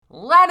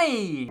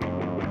Lenny!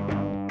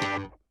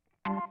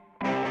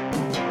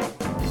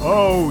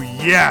 Oh,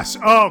 yes.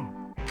 Oh,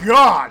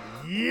 God,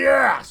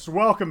 yes.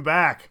 Welcome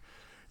back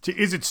to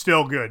Is It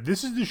Still Good?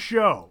 This is the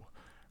show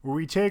where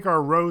we take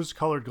our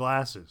rose-colored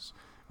glasses,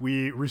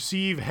 we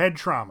receive head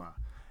trauma,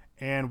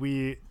 and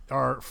we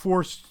are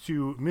forced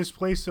to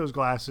misplace those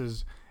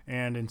glasses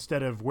and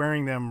instead of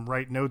wearing them,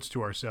 write notes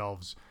to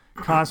ourselves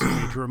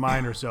constantly to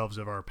remind ourselves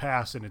of our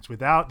past. And it's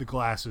without the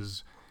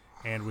glasses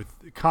and with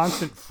a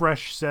constant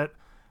fresh set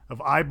of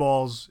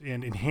eyeballs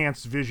and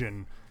enhanced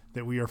vision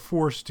that we are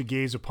forced to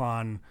gaze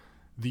upon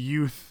the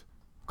youth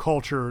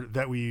culture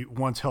that we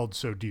once held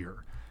so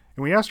dear.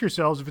 And we ask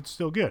ourselves if it's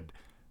still good.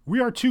 We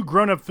are two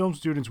grown-up film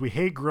students. We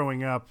hate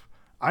growing up.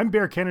 I'm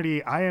Bear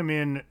Kennedy. I am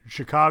in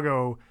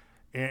Chicago,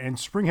 and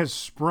spring has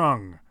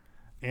sprung.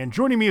 And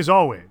joining me as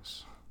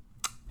always,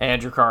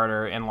 Andrew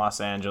Carter in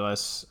Los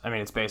Angeles. I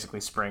mean, it's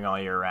basically spring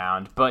all year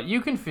round, but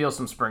you can feel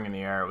some spring in the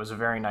air. It was a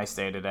very nice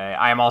day today.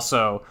 I am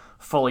also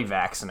fully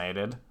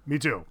vaccinated. Me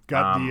too.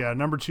 Got the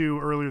number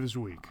 2 earlier this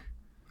week.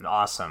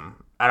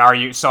 Awesome.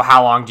 And so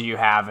how long do you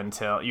have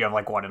until, you have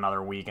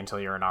another week until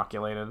you're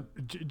inoculated?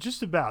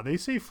 Just about. They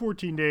say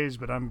 14 days,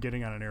 but I'm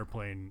getting on an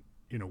airplane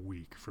in a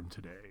week from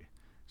today.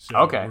 So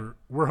okay.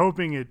 We're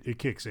hoping it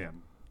kicks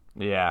in.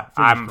 Yeah.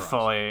 Fingers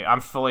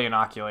I'm fully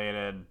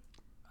inoculated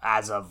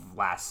as of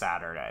last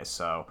Saturday.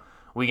 So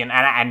we can,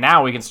 and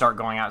now we can start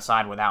going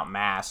outside without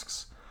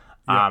masks.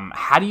 Yeah.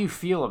 How do you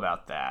feel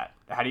about that?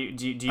 How do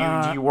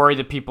you worry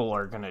that people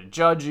are going to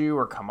judge you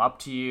or come up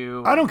to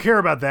you? I don't care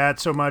about that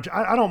so much.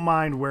 I don't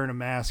mind wearing a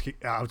mask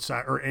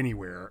outside or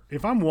anywhere.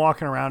 If I'm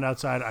walking around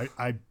outside,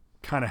 I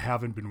kind of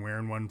haven't been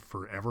wearing one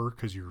forever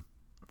because you're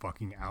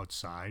fucking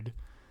outside.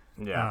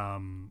 Yeah.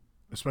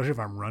 Especially if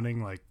I'm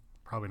running,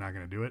 probably not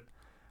going to do it.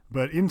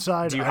 But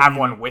inside, do you have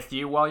one with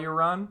you while you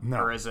run? No.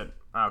 Or is it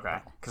okay?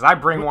 Because I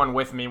bring one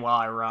with me while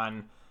I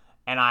run.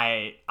 And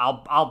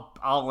I'll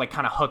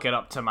kind of hook it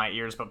up to my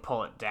ears, but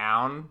pull it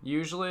down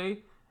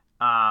usually.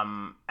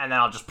 And then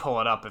I'll just pull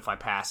it up if I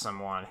pass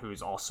someone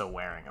who's also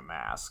wearing a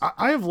mask.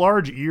 I have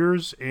large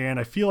ears, and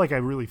I feel like I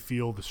really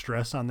feel the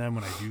stress on them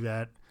when I do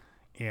that.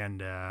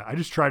 And I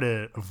just try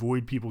to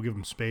avoid people, give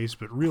them space.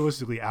 But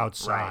realistically,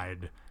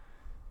 outside,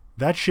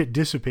 that shit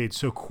dissipates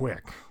so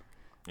quick.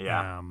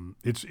 Yeah.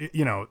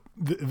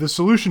 The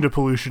solution to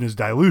pollution is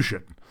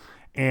dilution.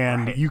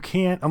 And you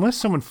can't, unless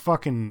someone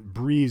fucking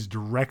breathes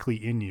directly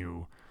in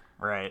you.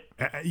 Right.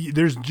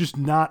 There's just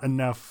not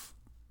enough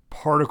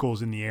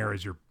particles in the air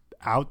as you're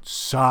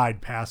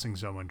outside passing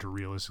someone to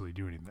realistically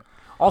do anything.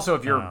 Also,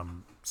 if you're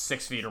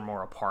 6 feet or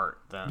more apart,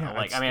 then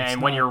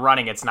when you're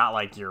running, it's not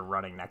like you're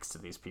running next to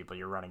these people.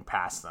 You're running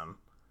past them.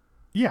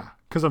 Yeah,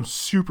 because I'm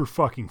super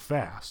fucking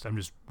fast. I'm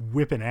just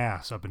whipping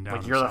ass up and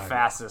down. You're the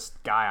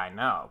fastest guy I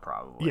know,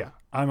 probably. Yeah,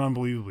 I'm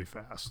unbelievably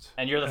fast.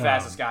 And you're the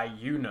fastest guy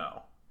you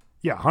know.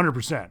 Yeah,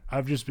 100%.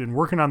 I've just been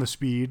working on the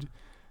speed,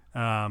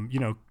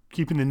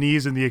 keeping the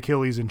knees and the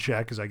Achilles in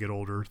check as I get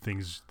older.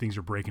 Things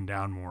are breaking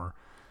down more.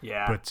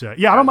 Yeah. But, I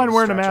don't mind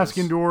wearing a mask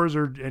indoors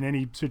or in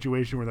any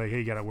situation where hey,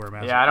 you got to wear a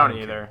mask. Yeah, I don't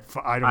either.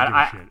 I don't give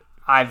a shit.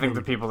 I think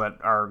the people that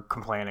are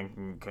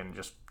complaining can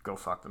just go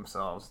fuck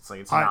themselves.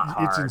 It's not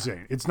hard. It's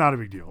insane. It's not a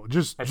big deal.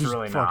 Just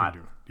really fucking not. do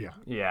it. Yeah.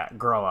 Yeah,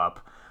 grow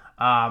up.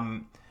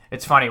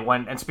 It's funny,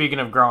 and speaking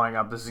of growing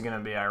up, this is going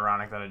to be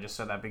ironic that I just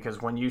said that,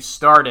 because when you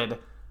started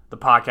the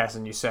podcast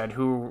and you said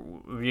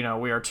we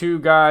are two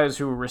guys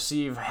who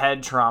receive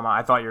head trauma,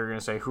 I thought you were going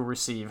to say who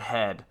receive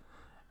head,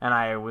 and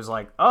I was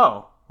like,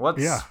 oh, what's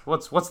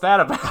that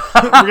about?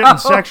 We're getting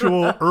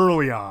sexual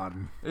early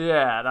on.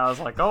 Yeah, and I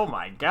was like, oh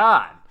my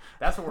god,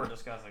 that's what we're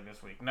discussing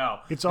this week. No,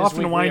 it's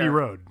often a windy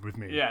road with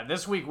me. Yeah,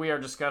 this week we are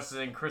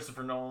discussing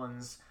Christopher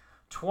Nolan's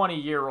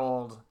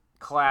 20-year-old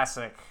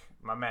classic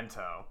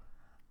Memento.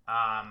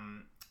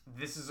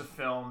 This is a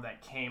film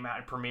that came out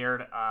and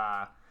premiered.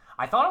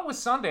 I thought it was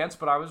Sundance,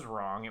 but I was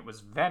wrong. It was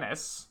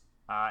Venice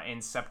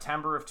in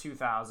September of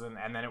 2000,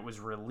 and then it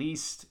was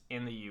released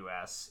in the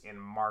U.S. in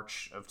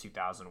March of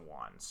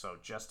 2001, so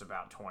just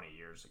about 20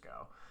 years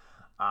ago.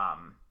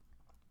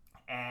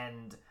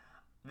 And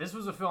this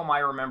was a film I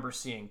remember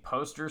seeing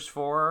posters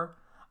for.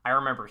 I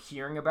remember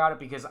hearing about it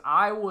because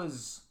I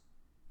was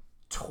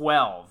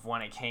 12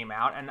 when it came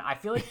out, and I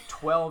feel like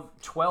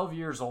 12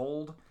 years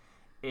old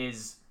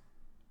is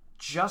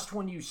just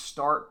when you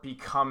start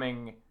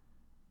becoming...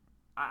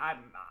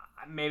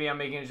 maybe I'm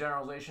making a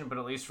generalization, but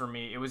at least for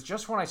me, it was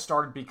just when I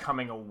started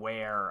becoming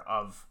aware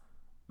of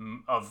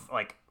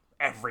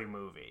every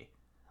movie.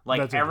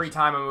 Every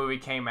time a movie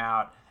came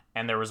out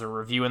and there was a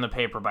review in the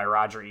paper by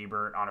Roger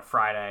Ebert on a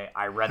Friday,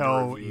 I read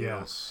the review. Hell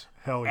yes.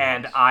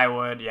 And I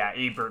would,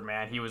 Ebert,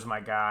 man, he was my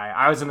guy.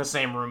 I was in the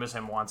same room as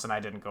him once, and I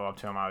didn't go up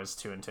to him. I was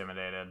too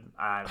intimidated.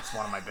 It's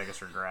one of my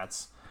biggest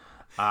regrets.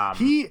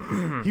 He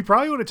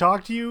probably would have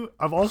talked to you.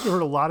 I've also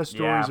heard a lot of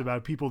stories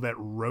about people that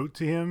wrote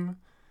to him.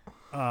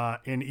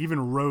 And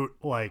even wrote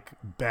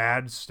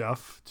bad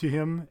stuff to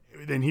him,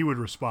 then he would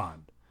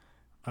respond.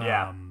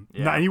 Yeah.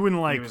 Yeah. He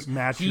wouldn't like He was-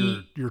 match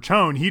he- your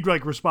tone. He'd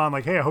like respond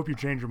like, "Hey, I hope you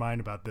change your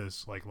mind about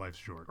this. Like, life's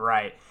short."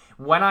 Right.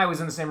 When I was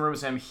in the same room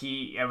as him,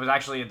 it was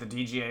actually at the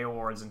DGA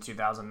Awards in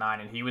 2009,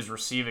 and he was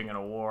receiving an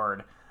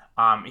award.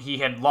 He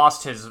had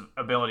lost his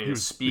ability to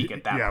speak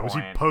at that point. Was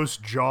he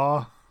post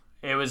Jaw?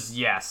 It was,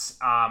 yes.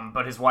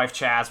 But his wife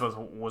Chaz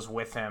was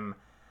with him,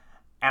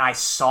 and I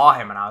saw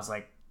him, and I was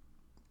like,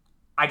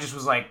 I just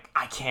was like,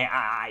 I can't.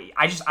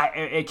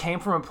 It came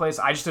from a place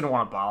I just didn't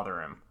want to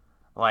bother him,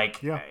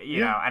 like, you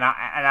know. And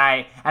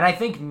I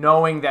think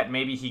knowing that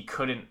maybe he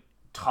couldn't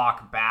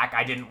talk back,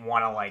 I didn't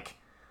want to like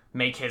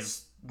make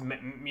his,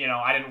 you know,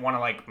 I didn't want to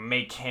like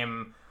make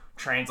him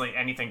translate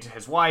anything to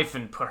his wife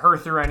and put her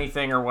through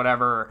anything or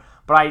whatever.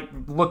 But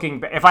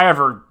if I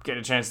ever get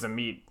a chance to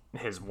meet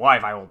his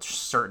wife, I will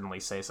certainly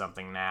say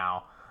something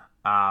now,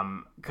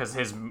 because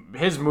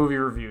his movie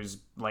reviews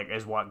like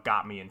is what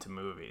got me into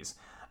movies.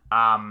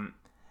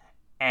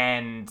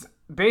 And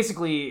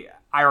basically,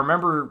 I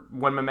remember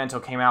when Memento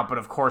came out, but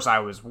of course I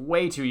was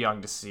way too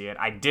young to see it.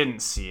 I didn't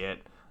see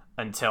it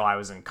until I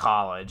was in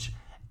college,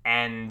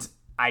 and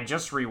I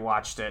just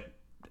rewatched it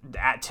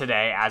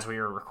today as we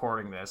were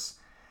recording this,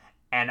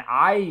 and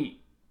I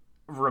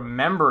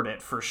remembered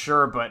it for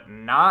sure, but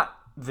not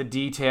the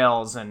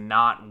details and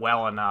not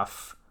well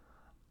enough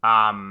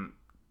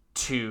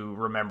to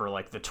remember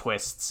like the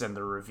twists and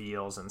the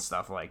reveals and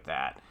stuff like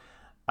that.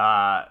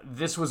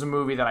 This was a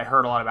movie that I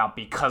heard a lot about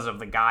because of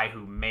the guy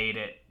who made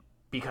it,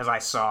 because I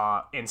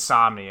saw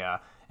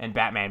Insomnia and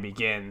Batman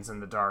Begins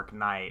and The Dark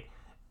Knight,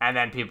 and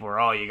then people were,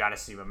 oh, you gotta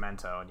see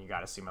Memento, and you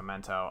gotta see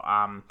Memento.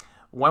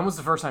 When was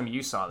the first time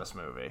you saw this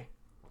movie?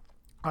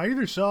 I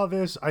either saw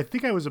this, I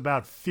think I was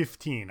about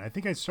 15. I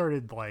think I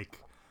started like,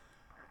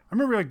 I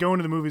remember like going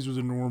to the movies was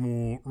a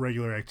normal,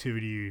 regular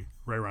activity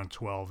right around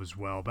 12 as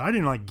well. But I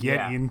didn't like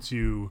get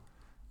into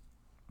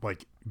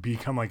like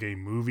become like a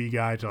movie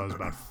guy till I was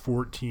about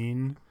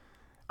 14.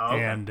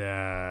 Okay.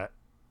 And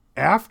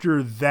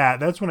after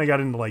that, that's when I got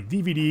into like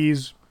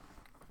DVDs,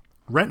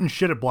 renting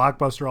shit at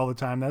Blockbuster all the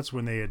time. That's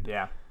when they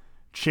had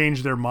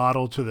changed their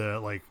model to the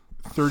like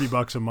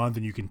 $30 a month,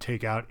 and you can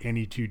take out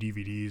any 2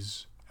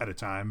 DVDs at a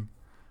time.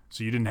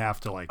 So you didn't have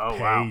to like pay.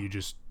 Wow. You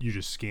just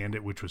scanned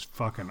it, which was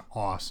fucking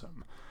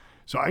awesome.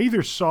 So I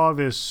either saw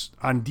this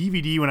on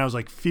DVD when I was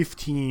like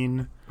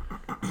 15,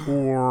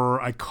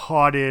 or I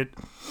caught it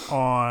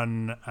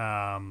on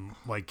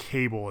like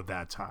cable at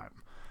that time.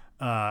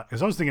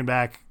 Because I was thinking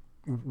back,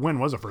 when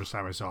was the first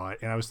time I saw it?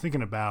 And I was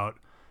thinking about, I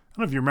don't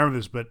know if you remember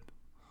this, but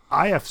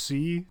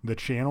IFC, the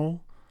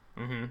channel,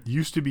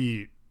 used to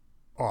be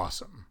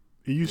awesome.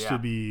 It used to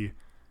be,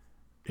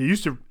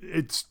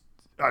 it's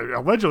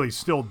allegedly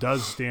still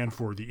does stand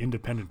for the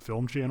Independent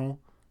Film Channel,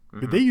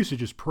 but they used to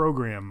just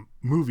program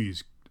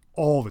movies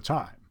all the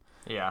time.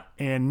 Yeah.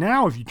 And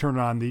now if you turn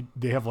it on,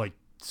 they have like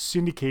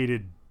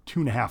syndicated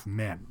 2.5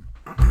 Men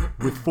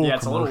with full commercials,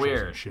 it's a little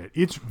weird. And shit.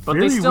 It's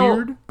very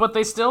weird. But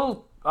they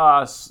still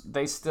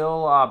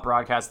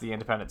broadcast the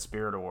Independent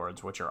Spirit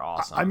Awards, which are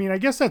awesome. I mean, I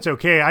guess that's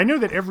okay. I know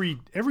that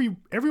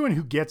everyone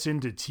who gets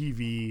into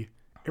TV,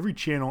 every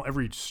channel,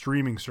 every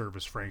streaming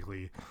service,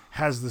 frankly,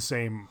 has the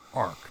same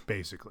arc,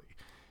 basically.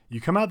 You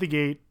come out the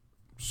gate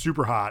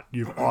super hot,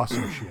 you have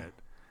awesome shit.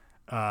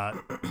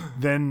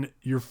 Then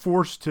you're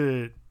forced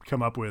to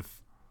come up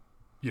with,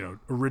 you know,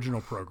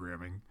 original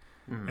programming,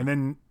 and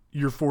then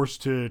you're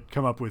forced to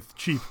come up with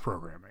cheap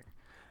programming.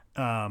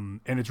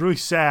 And it's really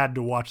sad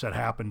to watch that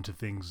happen to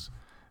things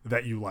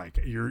that you like.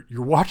 You're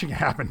watching it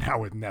happen now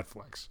with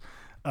Netflix.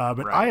 But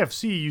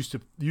IFC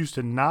used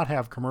to not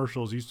have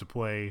commercials, used to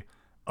play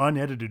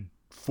unedited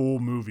full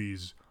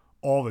movies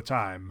all the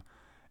time.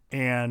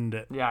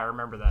 And yeah, I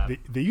remember that.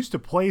 They used to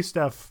play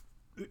stuff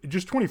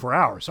just 24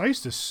 hours. So I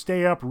used to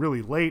stay up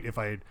really late if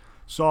I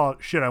saw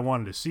shit I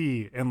wanted to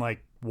see, and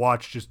like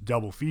watch just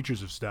double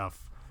features of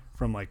stuff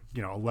from like,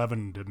 you know,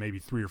 11 to maybe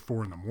 3 or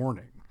 4 in the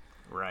morning.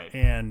 Right.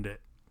 And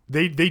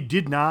they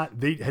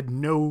had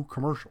no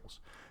commercials.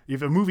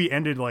 If a movie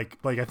ended like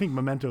I think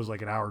Memento is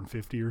like 1 hour and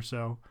 50 or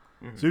so.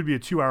 So it'd be a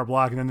 2-hour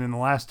block, and then in the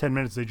last 10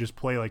 minutes they just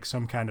play like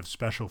some kind of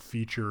special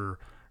feature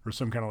or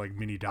some kind of like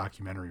mini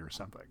documentary or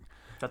something.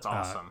 That's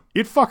awesome.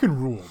 It fucking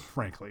ruled,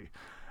 frankly.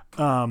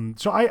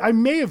 So I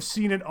may have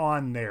seen it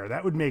on there.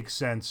 That would make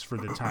sense for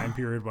the time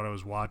period when I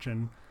was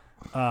watching.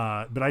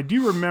 But I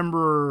do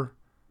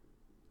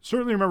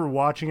certainly remember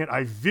watching it.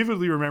 I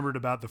vividly remembered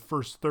about the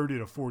first 30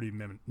 to 40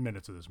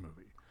 minutes of this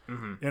movie.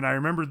 And I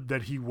remembered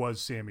that he was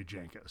Sammy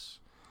Jenkins.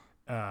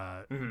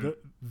 I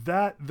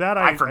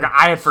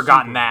had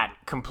forgotten that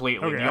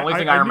completely. Okay, the only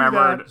thing I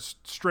remembered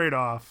straight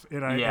off,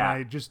 and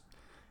I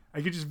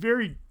could just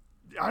very,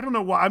 I don't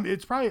know why.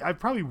 I've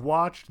probably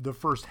watched the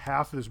first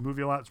half of this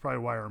movie a lot. It's probably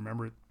why I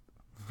remember it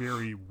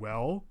very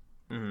well.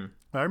 But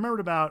I remembered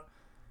about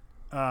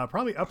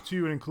probably up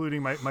to and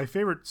including my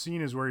favorite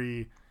scene is where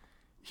he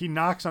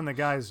knocks on the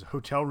guy's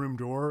hotel room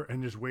door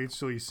and just waits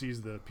till he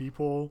sees the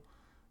peephole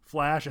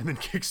flash and then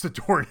kicks the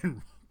door in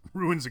and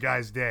ruins a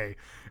guy's day,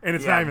 and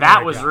it's Yeah, not even that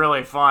the was guy.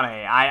 really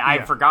funny.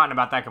 I'd forgotten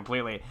about that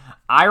completely.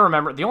 I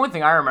remember the only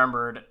thing I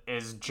remembered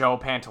is Joe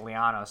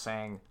Pantoliano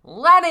saying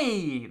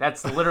 "Lenny."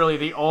 That's literally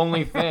the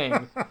only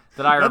thing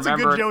that I That's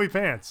remembered. a good Joey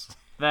Pants.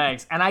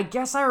 Thanks. And I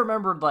guess I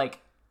remembered like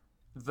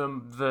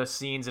the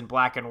scenes in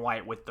black and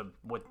white with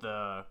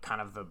the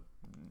kind of the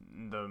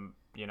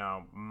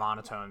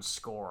monotone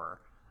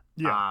score.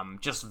 Yeah.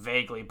 Just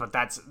vaguely, but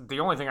that's the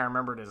only thing I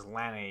remembered is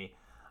Lenny.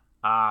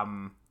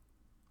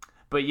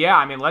 But yeah,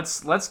 I mean,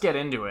 let's get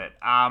into it.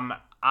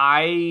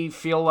 I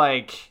feel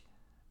like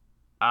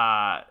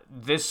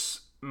this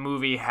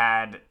movie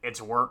had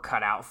its work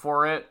cut out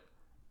for it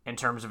in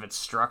terms of its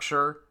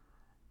structure,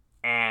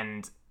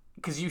 and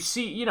because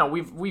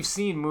we've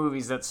seen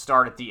movies that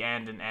start at the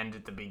end and end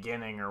at the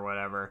beginning or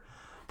whatever,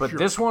 but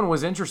this one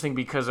was interesting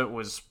because it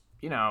was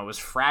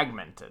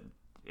fragmented.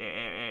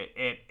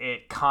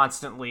 It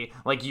constantly,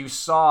 like, you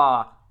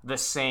saw the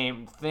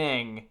same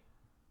thing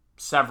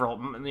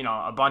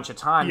a bunch of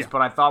times,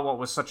 but I thought what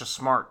was such a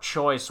smart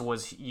choice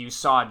was you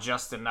saw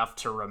just enough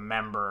to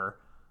remember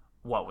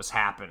what was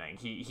happening.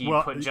 He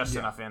put just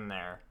enough in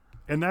there.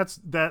 And that's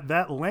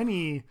that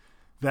Lenny,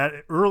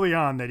 that early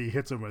on that he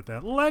hits him with,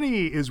 that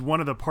Lenny is one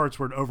of the parts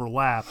where it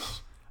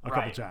overlaps a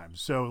couple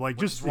times. So like,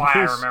 Which just is why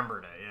I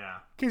remembered it. Yeah.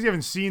 In case you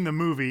haven't seen the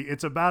movie,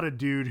 it's about a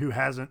dude who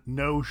has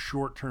no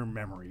short-term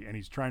memory, and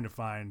he's trying to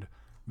find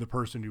the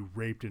person who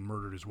raped and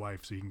murdered his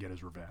wife so he can get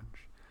his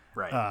revenge.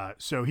 Right.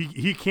 So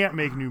he can't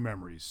make new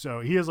memories. So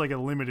he has like a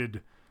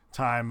limited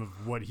time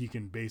of what he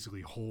can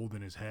basically hold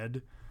in his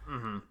head,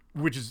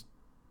 which is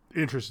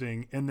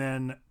interesting. And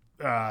then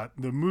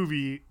the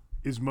movie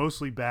is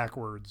mostly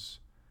backwards,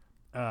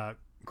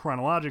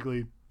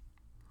 chronologically,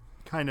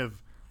 kind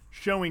of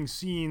showing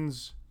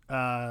scenes,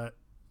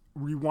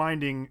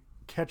 rewinding,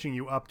 catching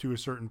you up to a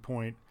certain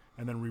point,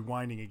 and then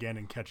rewinding again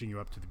and catching you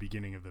up to the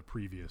beginning of the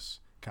previous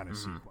kind of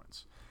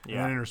sequence. Yeah.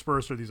 And then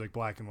interspersed are these like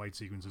black and white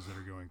sequences that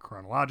are going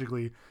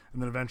chronologically,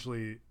 and then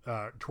eventually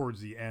towards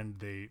the end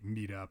they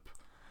meet up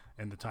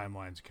and the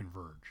timelines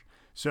converge.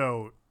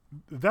 So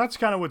that's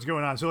kind of what's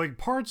going on. So like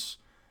parts,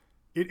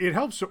 it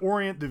helps to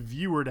orient the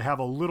viewer to have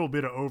a little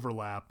bit of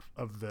overlap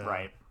of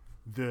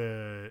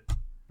the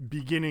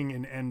beginning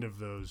and end of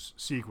those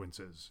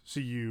sequences,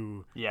 so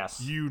you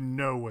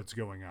know what's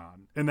going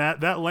on. And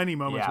that Lenny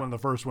moment is one of the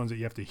first ones that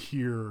you have to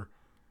hear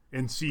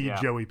and see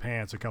Joey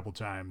Pants a couple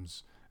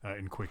times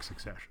in quick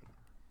succession.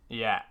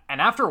 Yeah, and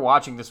after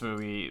watching this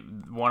movie,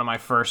 one of my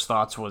first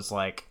thoughts was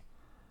like,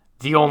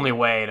 the only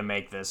way to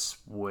make this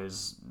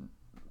was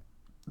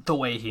the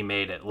way he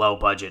made it, low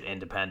budget,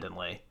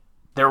 independently.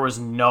 There was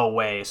no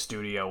way a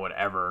studio would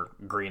ever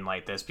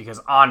greenlight this, because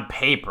on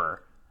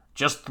paper,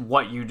 just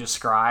what you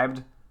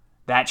described,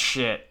 that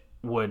shit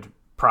would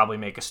probably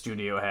make a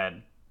studio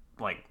head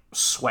like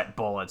sweat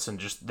bullets, and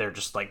they're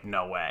just like,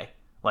 no way.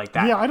 Like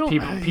that. Yeah,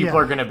 people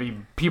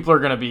are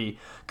gonna be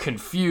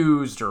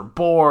confused or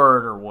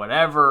bored or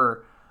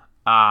whatever.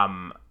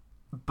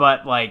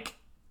 But like,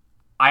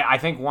 I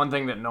think one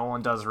thing that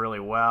Nolan does really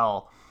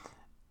well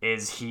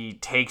is he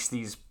takes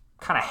these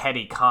kind of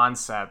heady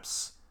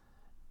concepts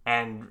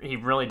and he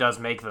really does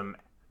make them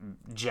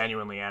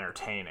genuinely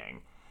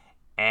entertaining.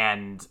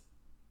 And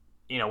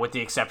with the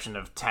exception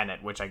of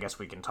Tenet, which I guess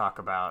we can talk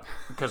about,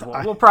 because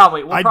we'll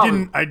probably.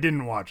 I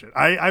didn't watch it.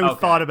 I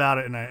thought about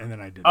it and then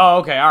I didn't. Oh,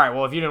 okay, all right.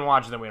 Well, if you didn't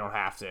watch it, then we don't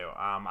have to.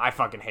 I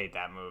fucking hate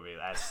that movie.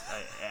 That's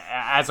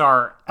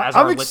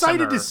I'm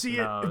excited to see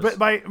knows. it,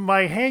 but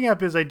my hang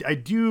up is I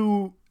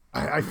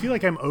feel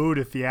like I'm owed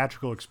a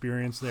theatrical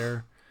experience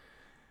there.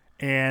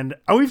 And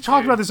we've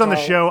talked about this on the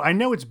show. I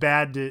know it's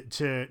bad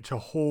to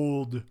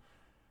hold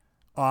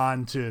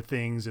on to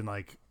things and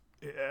like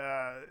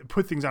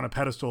put things on a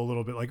pedestal a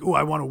little bit, like, oh,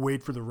 I want to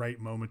wait for the right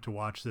moment to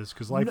watch this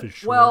because life is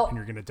short and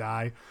you're gonna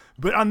die.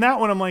 But on that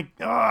one, I'm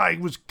like, I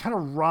was kind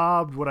of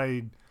robbed what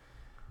I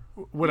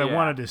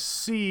wanted to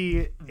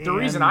see. The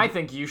reason I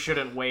think you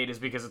shouldn't wait is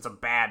because it's a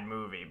bad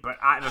movie. But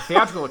the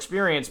theatrical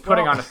experience,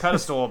 putting on a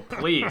pedestal,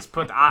 please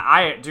put.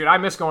 I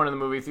miss going to the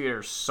movie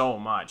theater so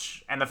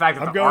much, and the fact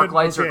that arc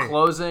lights are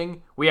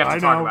closing, we have to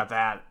talk about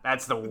that.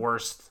 That's the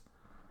worst.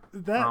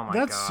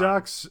 That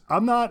sucks.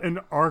 I'm not an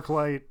arc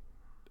light.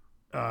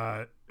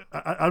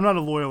 I'm not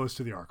a loyalist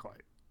to the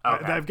ArcLight.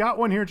 Okay. I've got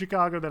one here in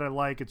Chicago that I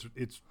like.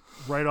 It's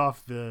right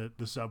off the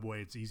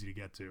subway. It's easy to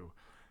get to.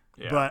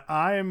 Yeah. But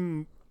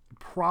I'm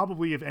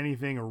probably, if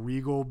anything, a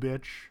Regal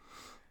bitch.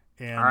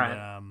 And all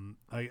right.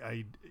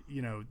 I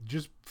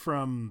just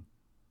from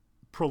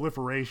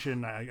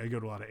proliferation, I go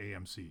to a lot of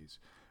AMCs.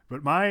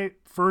 But my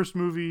first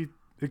movie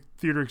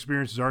theater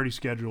experience is already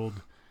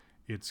scheduled.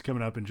 It's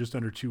coming up in just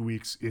under 2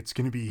 weeks. It's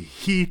going to be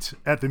Heat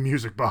at the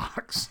Music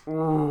Box.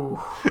 Ooh.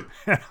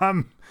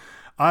 And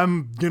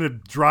I'm going to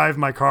drive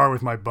my car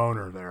with my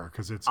boner there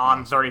because it's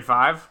on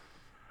 35.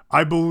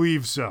 I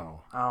believe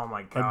so. Oh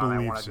my god!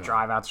 I want to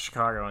drive out to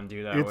Chicago and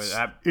do that.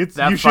 That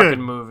fucking should.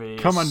 Movie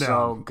Come on is down.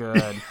 So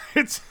good.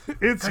 it's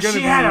going to be.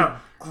 She had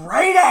a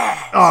great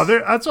ass. Oh,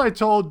 that's what I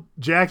told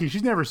Jackie.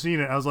 She's never seen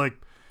it. I was like,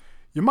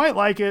 you might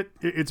like it.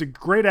 It's a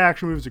great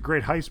action movie. It's a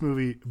great heist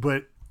movie,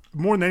 but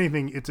more than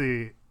anything, it's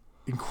a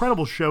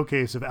incredible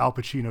showcase of Al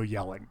Pacino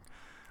yelling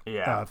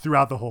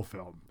throughout the whole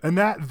film. And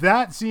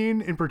that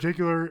scene in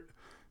particular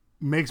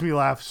makes me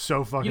laugh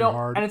so fucking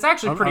hard. And it's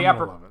actually pretty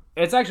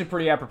it's actually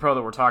pretty apropos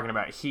that we're talking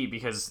about Heat,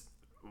 because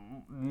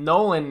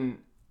Nolan,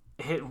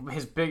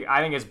 his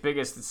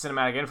biggest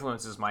cinematic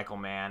influence is Michael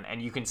Mann,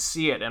 and you can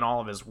see it in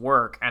all of his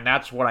work, and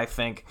that's what I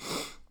think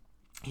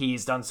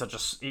he's done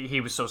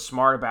he was so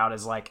smart about,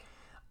 is like,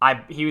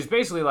 he was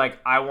basically like,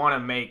 I want to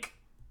make,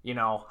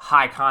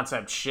 high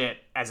concept shit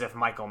as if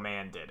Michael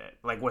Mann did it,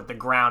 like with the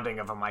grounding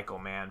of a Michael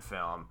Mann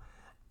film.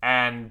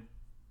 And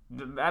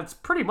that's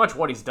pretty much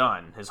what he's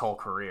done his whole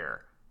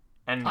career.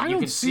 And I you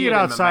don't can see it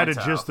outside of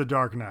just The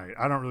Dark Knight.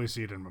 I don't really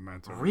see it in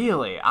Memento.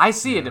 Really? I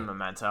see it in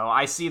Memento.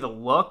 I see the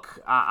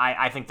look.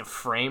 I think the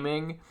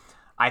framing.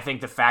 I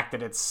think the fact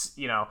that it's,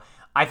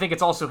 I think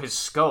it's also his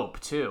scope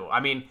too.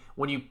 I mean,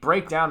 when you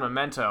break down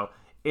Memento,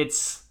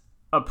 it's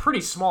a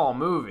pretty small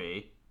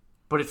movie,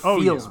 but it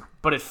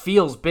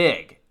feels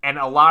big. And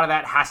a lot of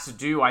that has to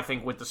do, I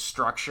think, with the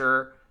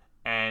structure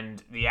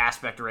and the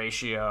aspect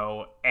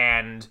ratio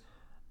and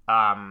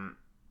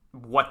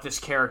what this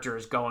character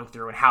is going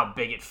through and how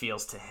big it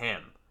feels to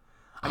him.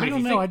 I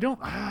don't know.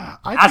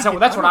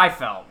 That's what I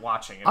felt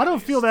watching it. I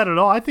don't feel that at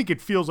all. I think it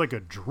feels like a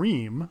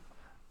dream.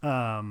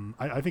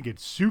 I think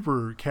it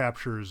super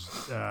captures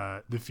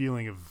the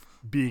feeling of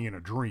being in a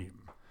dream.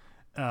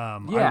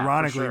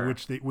 Ironically, for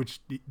sure. which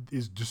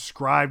is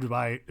described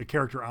by a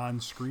character on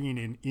screen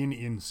in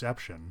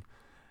Inception,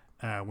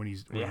 when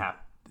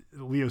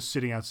Leo's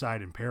sitting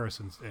outside in Paris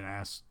and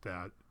asks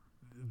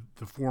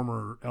the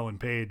former Ellen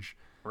Page,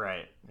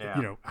 right?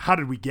 Yeah. How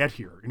did we get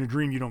here? In a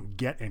dream, you don't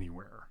get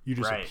anywhere; you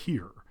just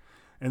appear,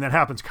 and that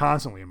happens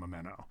constantly in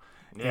Memento.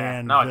 Yeah,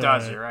 and it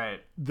does. You're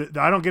right.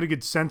 I don't get a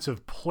good sense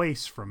of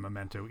place from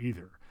Memento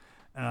either.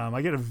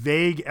 I get a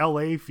vague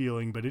LA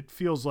feeling, but it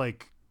feels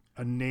like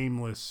a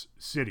nameless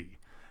city.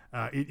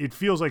 It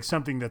feels like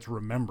something that's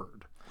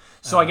remembered.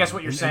 So I guess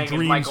what you're saying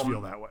dreams is Michael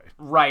feel that way,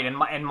 right?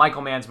 And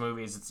Michael Mann's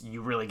movies,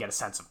 you really get a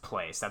sense of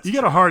place. You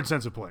get a hard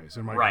sense of place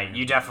in Michael right. Mann's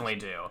You definitely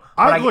do.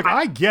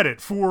 I get it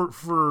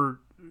for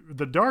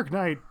The Dark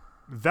Knight.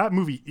 That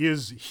movie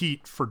is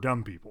Heat for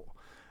dumb people.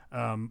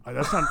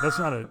 That's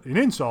not an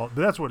insult,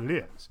 but that's what it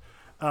is.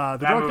 The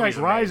Dark Knight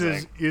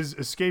Rises is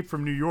Escape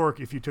from New York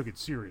if you took it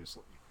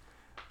seriously.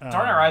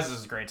 Dark Knight Rises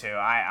is great too.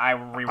 I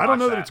rewatched I don't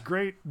know that it's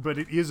great, but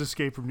it is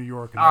Escape from New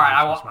York. All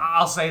right,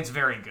 I'll say it's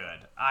very good.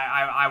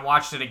 I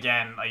watched it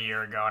again a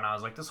year ago, and I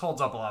was like, this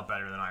holds up a lot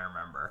better than I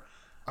remember.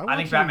 I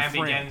think Batman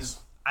Begins.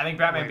 I think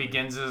Batman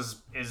Begins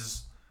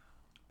is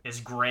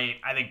great.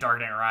 I think Dark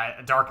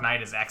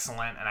Knight is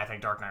excellent, and I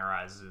think Dark Knight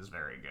Rises is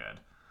very good.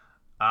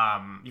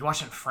 You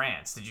watched it in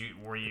France?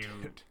 Were you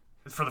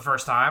for the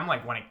first time?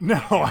 Like when it?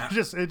 No,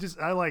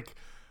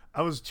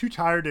 I was too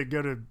tired to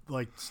go to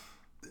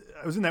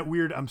I was in that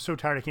weird, I'm so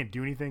tired I can't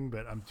do anything,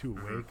 but I'm too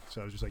awake.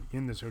 So I was just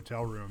in this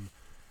hotel room,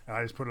 and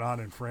I just put it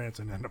on in France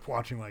and ended up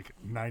watching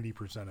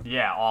 90% of it.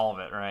 Yeah, all of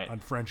it, right. On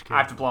French cable. I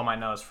have to blow my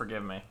nose,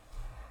 forgive me.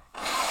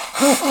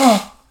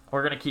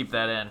 We're gonna keep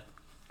that in.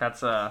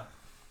 That's a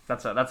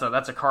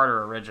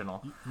Carter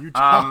original. You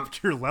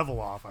topped your level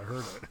off, I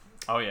heard it.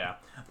 Oh yeah.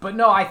 But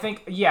no, I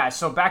think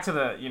so back to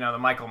the the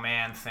Michael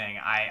Mann thing.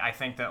 I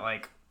think that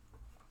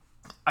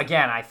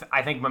again,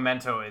 I think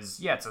Memento is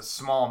it's a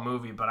small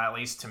movie, but at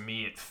least to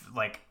me, it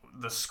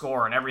the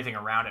score and everything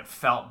around it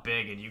felt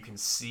big, and you can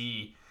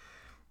see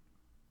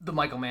the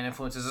Michael Mann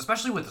influences,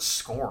 especially with the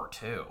score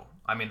too.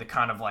 I mean, the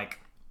kind of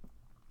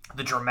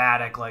the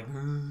dramatic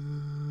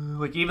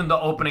even the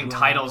opening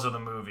titles of the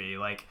movie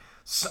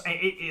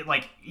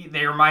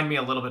they remind me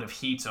a little bit of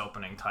Heat's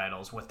opening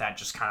titles with that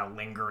just kind of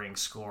lingering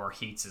score.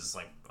 Heat's is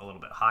a little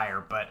bit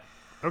higher, but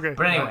okay.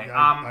 But anyway,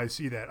 I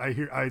see that.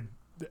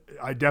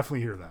 I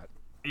definitely hear that.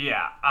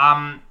 Yeah.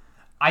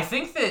 I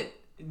think that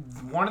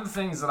one of the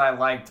things that I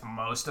liked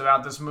most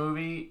about this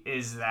movie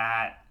is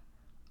that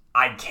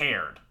I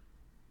cared.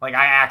 I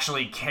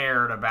actually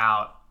cared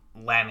about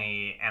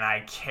Lenny, and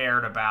I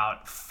cared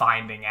about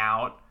finding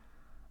out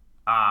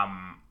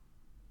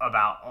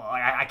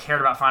I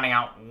cared about finding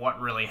out what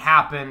really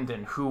happened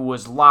and who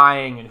was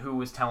lying and who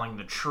was telling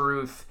the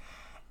truth.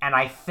 And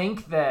I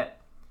think that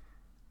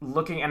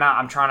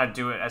I'm trying to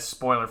do it as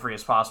spoiler free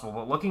as possible,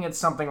 but looking at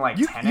something like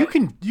Tenet,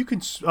 you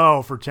can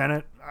for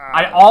Tenet.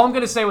 All I'm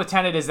going to say with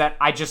Tenet is that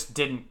I just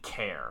didn't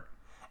care,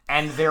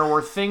 and there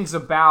were things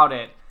about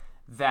it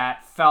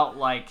that felt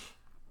like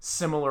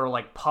similar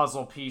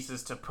puzzle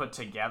pieces to put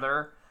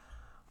together,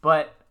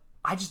 but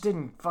I just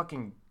didn't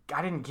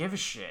give a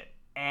shit.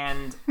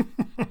 And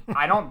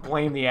I don't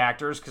blame the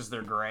actors because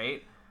they're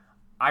great.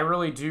 I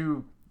really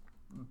do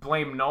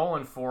blame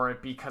Nolan for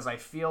it because I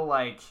feel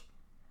like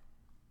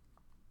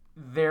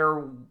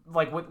they're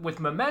with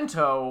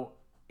Memento,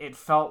 it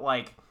felt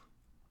like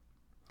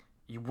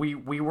we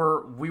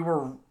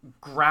were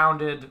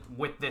grounded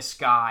with this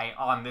guy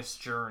on this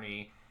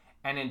journey,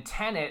 and in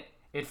Tenet,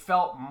 it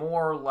felt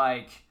more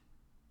like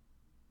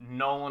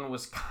Nolan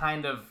was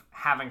kind of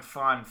having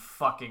fun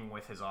fucking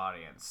with his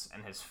audience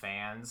and his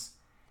fans.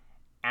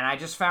 And I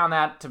just found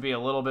that to be a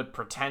little bit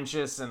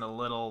pretentious and a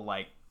little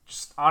like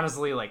just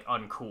honestly like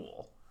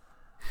uncool.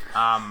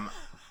 And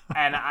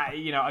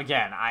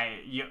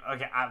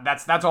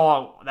that's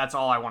all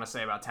I want to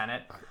say about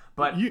Tenet.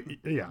 But you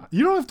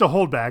don't have to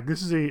hold back.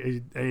 This is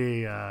a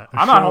I'm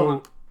show not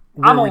holding.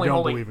 where I'm we only don't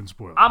holding. believe in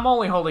spoilers. I'm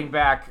only holding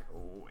back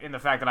in the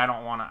fact that I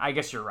don't want to. I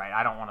guess you're right.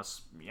 I don't want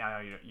to.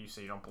 I know you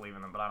say you don't believe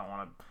in them, but I don't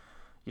want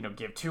to,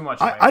 give too much.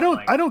 Away.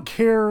 I don't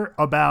care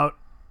about.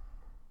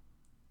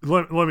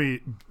 Let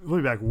me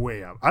back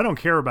way up. I don't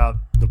care about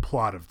the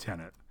plot of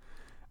Tenet.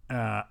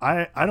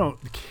 I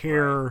don't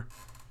care.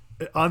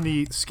 On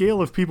the scale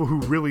of people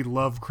who really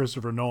love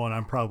Christopher Nolan,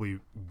 I'm probably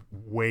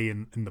way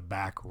in the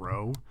back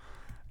row.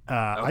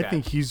 I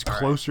think he's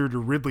closer to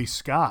Ridley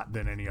Scott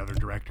than any other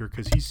director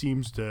because he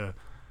seems to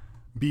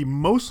be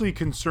mostly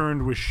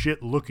concerned with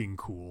shit looking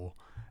cool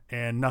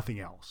and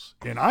nothing else.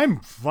 And I'm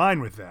fine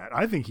with that.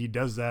 I think he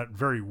does that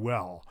very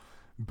well.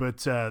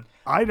 But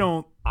I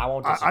don't. I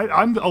won't disagree.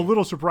 I'm a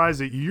little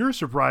surprised that you're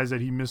surprised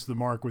that he missed the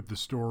mark with the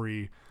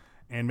story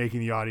and making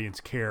the audience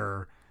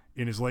care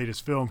in his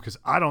latest film, because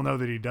I don't know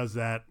that he does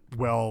that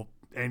well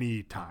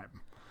any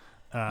time.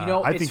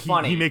 I think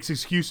he makes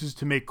excuses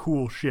to make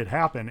cool shit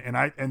happen,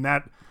 and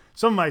that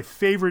some of my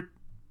favorite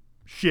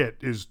shit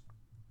is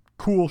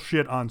cool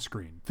shit on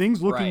screen.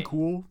 Things looking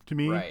cool to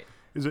me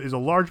is a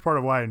large part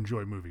of why I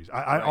enjoy movies.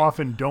 I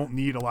often don't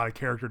need a lot of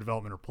character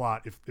development or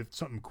plot if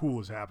something cool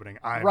is happening.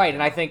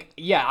 And I think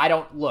I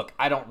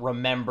don't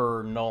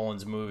remember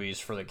Nolan's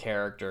movies for the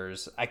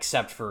characters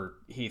except for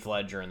Heath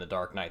Ledger in The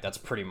Dark Knight. That's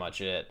pretty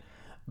much it.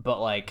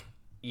 But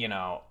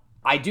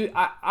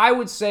I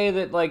would say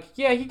that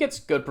he gets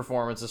good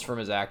performances from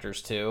his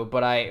actors too,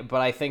 but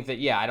I think that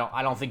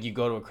I don't think you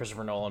go to a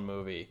Christopher Nolan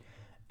movie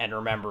and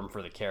remember him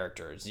for the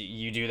characters.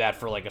 You do that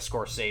for like a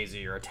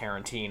Scorsese or a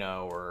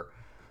Tarantino or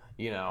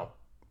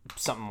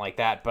something like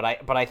that. But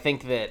I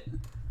think that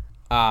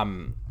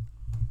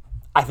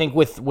I think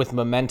with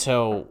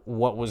Memento,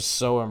 what was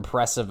so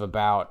impressive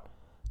about,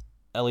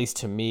 at least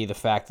to me, the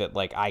fact that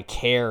I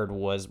cared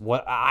was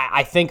what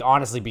I think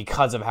honestly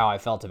because of how I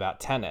felt about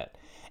Tenet.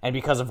 And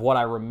because of what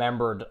I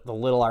remembered, the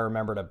little I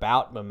remembered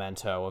about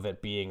Memento, of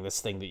it being this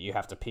thing that you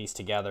have to piece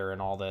together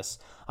and all this,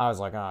 I was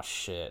like, oh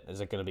shit,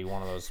 is it going to be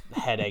one of those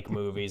headache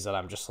movies that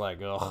I'm just like,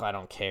 ugh, I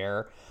don't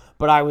care.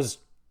 But it was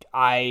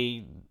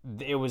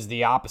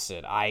the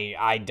opposite.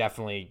 I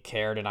definitely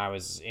cared and I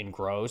was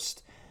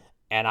engrossed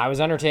and I was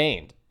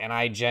entertained. And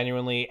I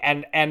genuinely,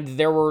 and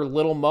there were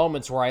little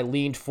moments where I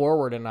leaned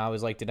forward and I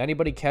was like, did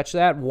anybody catch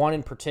that? One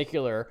in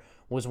particular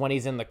was when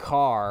he's in the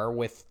car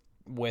with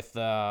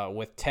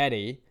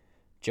Teddy,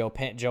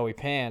 Joey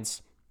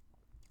Pants,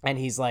 and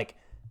he's like,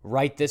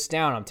 write this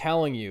down, I'm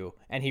telling you.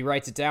 And he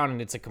writes it down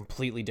and it's a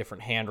completely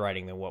different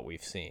handwriting than what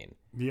we've seen.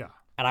 Yeah.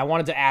 And I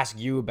wanted to ask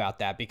you about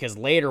that because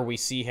later we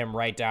see him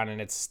write down and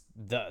it's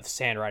the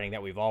handwriting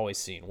that we've always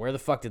seen. Where the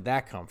fuck did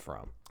that come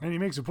from? And he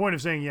makes a point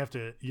of saying you have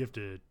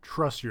to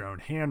trust your own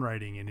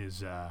handwriting in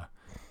his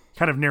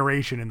kind of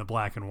narration in the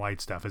black and white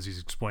stuff as he's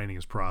explaining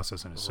his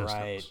process and his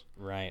systems.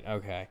 Right.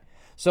 Okay.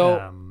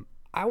 So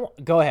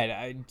go ahead.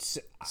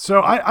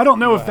 I don't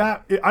know if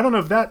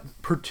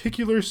that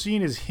particular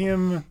scene is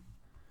him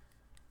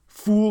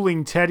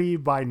fooling Teddy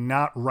by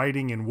not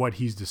writing in what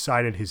he's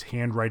decided his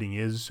handwriting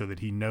is so that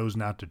he knows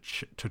not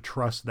to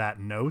trust that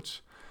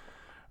note,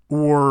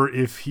 or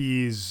if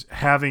he's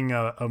having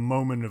a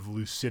moment of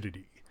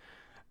lucidity.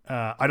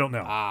 I don't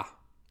know.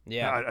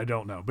 I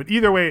don't know. But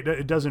either way,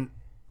 it doesn't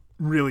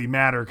really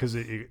matter because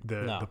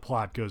the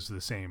plot goes to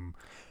the same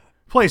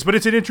place. But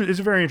it's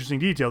a very interesting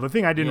detail. The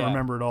thing I didn't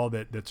remember at all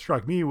that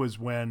struck me was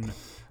when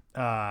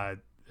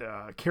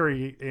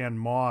Carrie Ann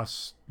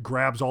Moss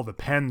grabs all the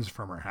pens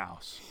from her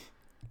house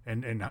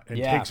and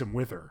takes them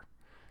with her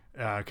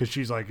because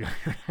she's like, you're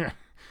not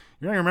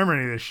gonna remember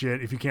any of this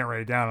shit if you can't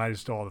write it down. I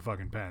just stole all the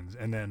fucking pens.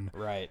 And then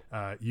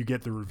you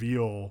get the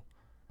reveal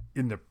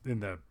in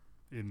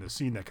the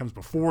scene that comes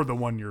before the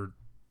one you're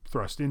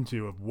thrust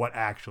into of what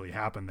actually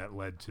happened that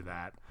led to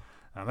that.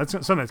 That's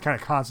something that's kind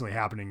of constantly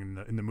happening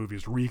in the movie,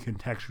 is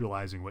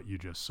recontextualizing what you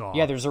just saw.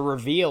 Yeah, there's a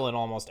reveal in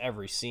almost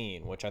every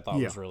scene, which I thought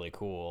was really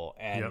cool.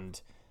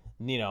 And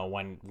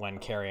when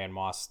Carrie Ann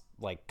Moss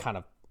kind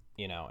of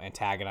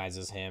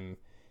antagonizes him,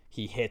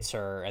 he hits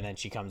her, and then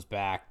she comes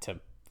back to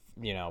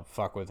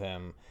fuck with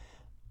him,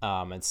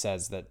 and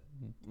says that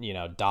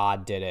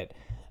Dodd did it,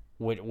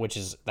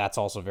 that's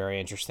also very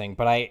interesting.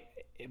 But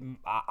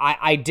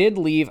I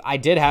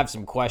did have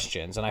some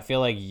questions, and I feel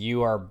like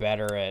you are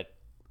better at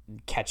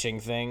catching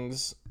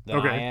things than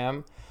I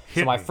am.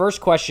 So my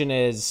first question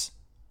is,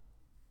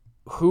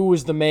 who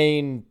was the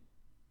main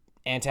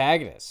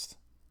antagonist?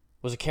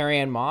 Was it Carrie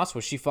Ann Moss?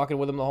 Was she fucking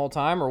with him the whole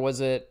time, or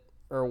was it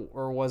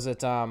whoever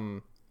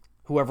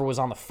was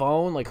on the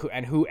phone?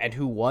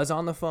 Who was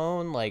on the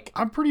phone?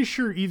 I'm pretty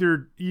sure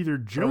either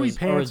Joey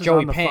Pants is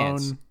on the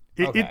phone.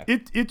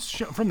 It's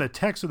from the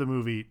text of the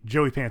movie,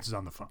 Joey Pants is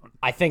on the phone.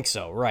 I think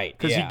so, right?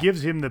 Because he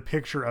gives him the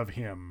picture of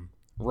him,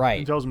 right,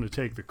 and tells him to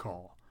take the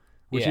call,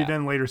 which he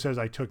then later says,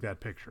 "I took that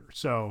picture."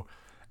 So,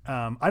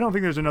 I don't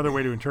think there's another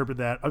way to interpret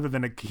that other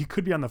than he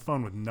could be on the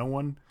phone with no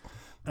one.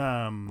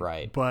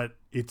 Right. But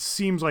it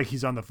seems like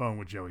he's on the phone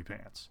with Joey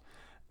Pants.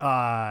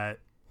 I'm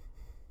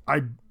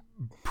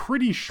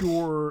pretty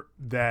sure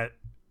that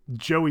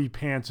Joey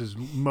Pants is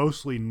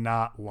mostly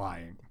not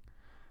lying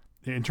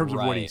in terms of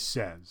what he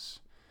says.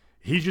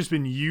 He's just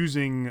been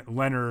using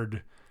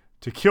Leonard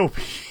to kill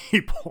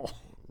people.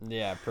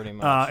 Yeah, pretty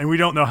much. And we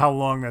don't know how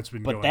long that's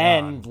been going on. But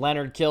then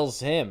Leonard kills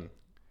him.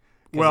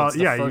 Well, he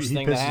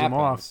pisses him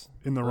off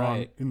in the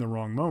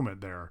wrong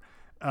moment there.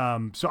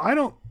 So I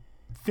don't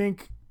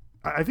think.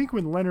 I think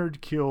when Leonard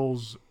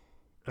kills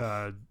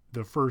the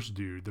first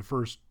dude, the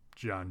first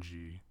John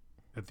G,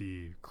 at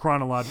the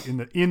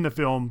in the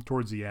film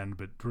towards the end,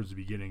 but towards the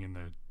beginning in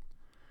the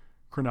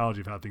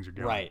chronology of how things are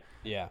going. Right.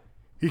 Yeah.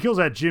 He kills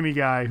that Jimmy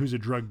guy who's a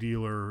drug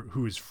dealer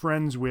who is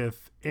friends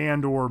with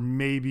or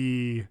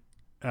maybe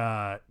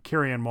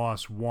Carrie Ann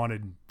Moss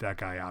wanted that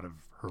guy out of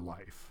her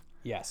life.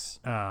 Yes.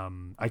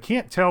 I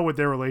can't tell what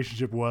their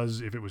relationship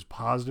was, if it was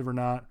positive or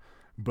not,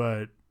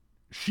 but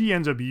she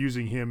ends up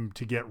using him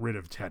to get rid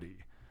of Teddy,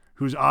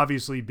 who's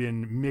obviously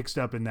been mixed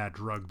up in that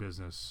drug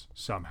business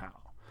somehow.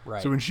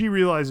 Right. So when she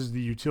realizes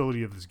the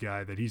utility of this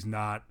guy, that he's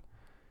not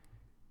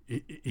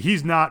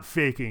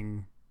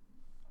faking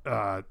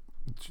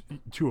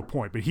to a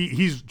point, but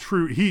he's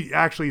true. He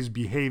actually is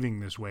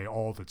behaving this way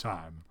all the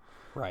time.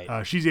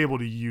 Right. She's able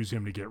to use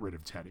him to get rid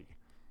of Teddy.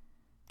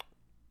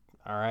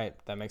 All right.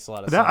 That makes a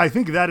lot of sense. I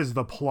think that is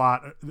the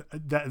plot.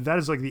 That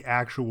is like the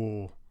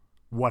actual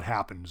what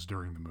happens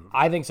during the movie.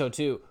 I think so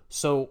too.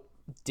 So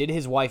did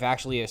his wife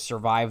actually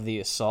survive the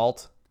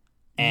assault?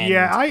 And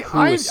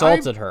who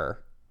assaulted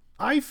her?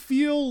 I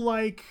feel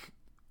like.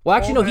 Well,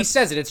 actually, no. He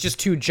says it. It's just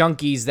two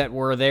junkies that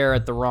were there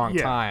at the wrong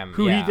time.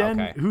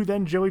 Who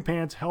then Joey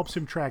Pants helps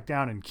him track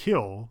down and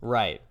kill.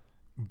 Right.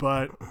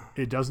 But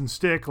it doesn't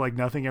stick. Like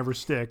nothing ever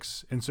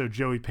sticks, and so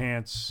Joey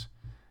Pants,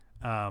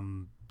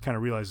 kind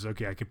of realizes,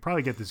 okay, I could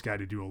probably get this guy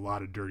to do a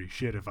lot of dirty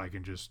shit if I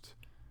can just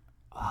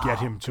get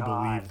him to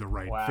believe the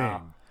right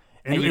thing.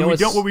 And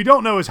what we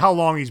don't know is how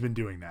long he's been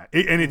doing that.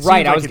 And it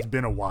seems like it's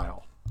been a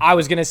while. I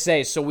was gonna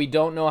say, so we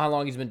don't know how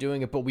long he's been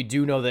doing it, but we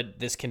do know that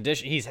this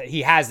condition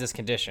he has this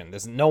condition.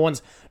 There's no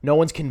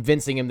one's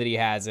convincing him that he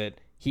has it.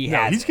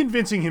 He's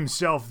convincing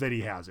himself that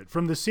he has it.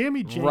 From the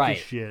Sammy Jenkins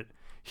shit,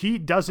 he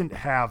doesn't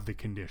have the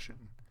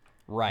condition.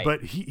 Right.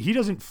 But he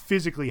doesn't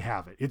physically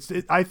have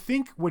it. I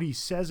think what he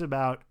says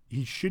about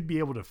he should be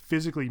able to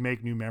physically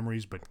make new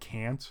memories but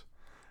can't,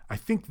 I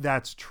think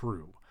that's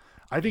true.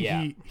 I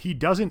think he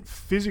doesn't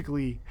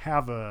physically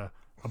have a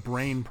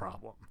brain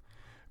problem.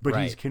 But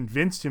he's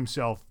convinced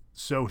himself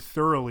so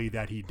thoroughly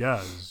that he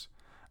does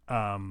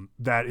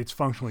that it's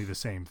functionally the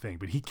same thing.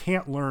 But he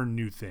can't learn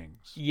new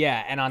things.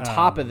 Yeah, and on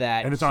top of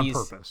that... And it's on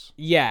purpose.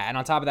 Yeah, and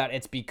on top of that,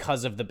 it's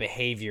because of the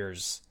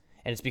behaviors,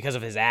 and it's because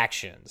of his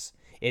actions.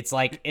 It's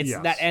like,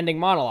 that ending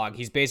monologue.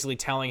 He's basically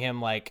telling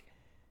him, like...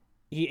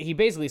 He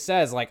basically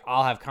says, like,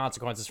 I'll have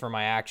consequences for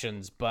my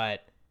actions,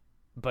 but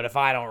if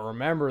I don't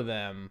remember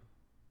them,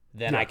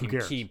 then I can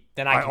keep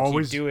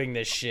doing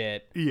this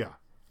shit. Yeah.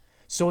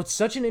 So it's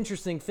such an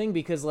interesting thing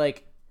because,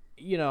 like,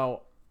 you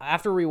know,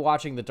 after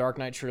rewatching the Dark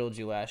Knight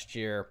trilogy last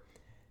year,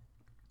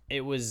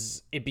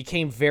 it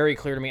became very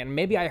clear to me, and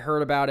maybe I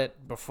heard about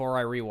it before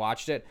I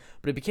rewatched it,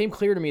 but it became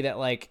clear to me that,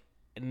 like,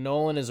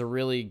 Nolan is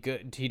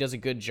he does a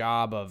good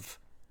job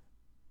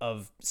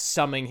of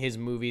summing his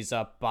movies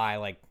up by,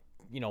 like,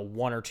 you know,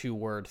 1 or 2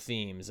 word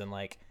themes. And,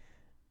 like,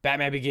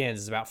 Batman Begins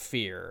is about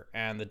fear,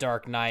 and The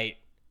Dark Knight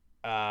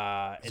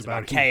is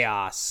about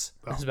chaos.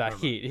 It's about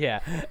heat, yeah.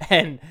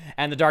 And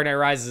The Dark Knight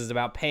Rises is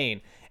about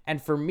pain.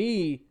 And for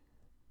me,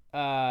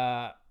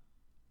 I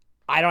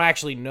don't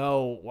actually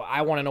know.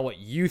 I want to know what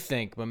you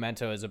think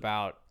Memento is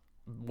about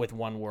with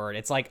 1 word.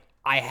 It's like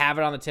I have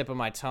it on the tip of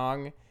my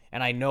tongue,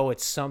 and I know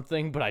it's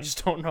something, but I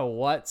just don't know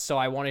what. So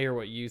I want to hear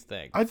what you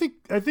think. I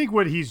think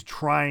what he's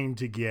trying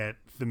to get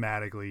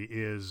thematically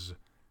is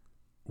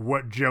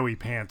what Joey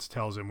Pants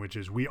tells him, which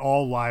is we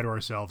all lie to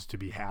ourselves to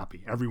be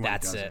happy. Everyone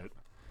does it.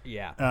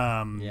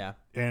 Yeah.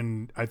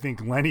 And I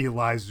think Lenny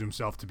lies to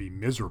himself to be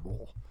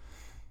miserable.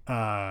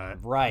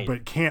 Right.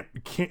 But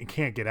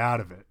can't get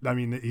out of it. I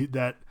mean,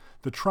 that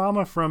the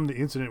trauma from the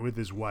incident with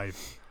his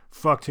wife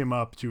fucked him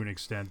up to an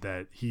extent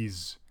that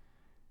he's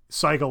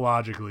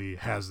psychologically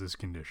has this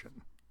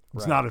condition.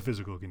 It's not a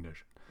physical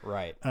condition.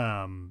 Right.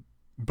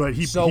 But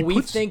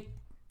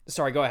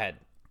sorry, go ahead.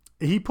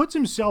 He puts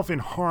himself in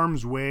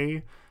harm's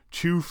way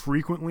too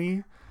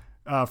frequently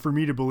for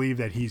me to believe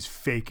that he's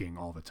faking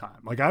all the time.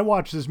 Like, I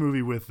watched this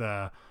movie with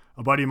a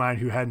buddy of mine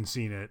who hadn't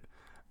seen it,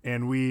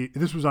 and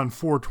this was on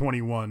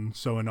 4/21,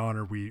 so in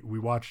honor we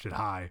watched it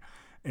high,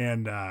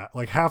 and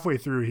like halfway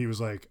through he was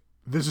like,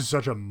 "This is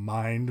such a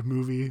mind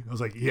movie." I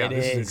was like, "Yeah,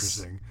 this is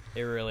interesting."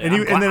 It really. And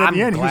then at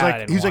the end he was like,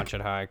 I didn't watch it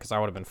high because I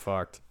would have been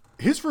fucked.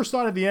 His first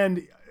thought at the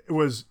end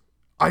was,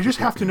 "I just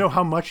have to know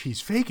how much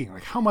he's faking.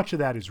 Like, how much of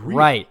that is real?"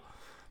 Right.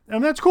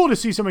 And that's cool to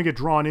see someone get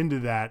drawn into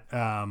that,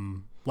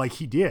 like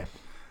he did.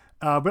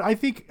 But I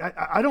think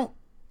I don't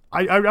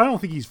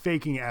think he's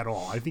faking at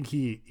all. I think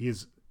he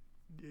is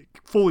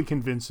fully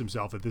convinced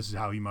himself that this is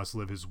how he must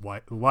live his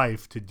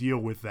life to deal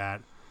with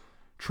that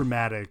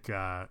traumatic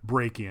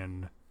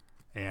break-in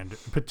and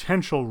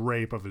potential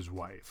rape of his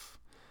wife.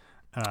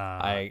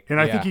 I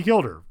think he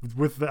killed her.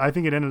 I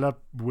think it ended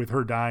up with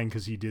her dying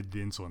because he did the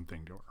insulin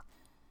thing to her.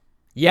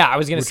 Yeah, I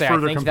was gonna say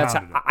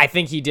I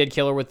think he did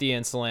kill her with the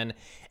insulin,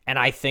 and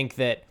I think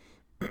that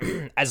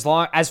as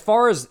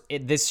far as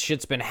this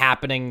shit's been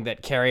happening,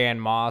 that Carrie-Anne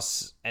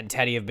Moss and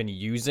Teddy have been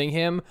using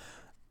him.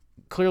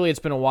 Clearly, it's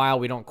been a while.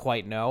 We don't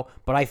quite know,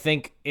 but I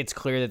think it's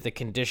clear that the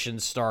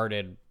conditions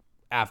started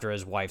after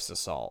his wife's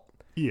assault.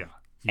 Yeah.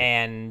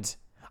 And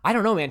I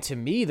don't know, man. To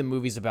me, the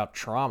movie's about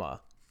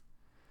trauma.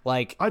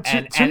 Like, I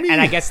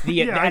guess let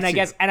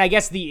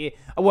me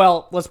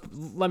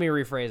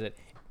rephrase it.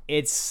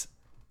 It's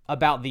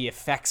about the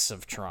effects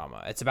of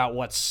trauma. It's about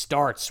what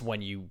starts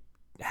when you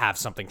have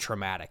something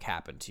traumatic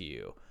happen to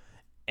you.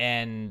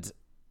 And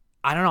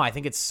I don't know. I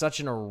think it's such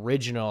an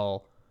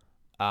original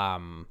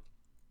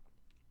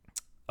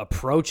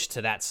approach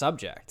to that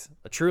subject.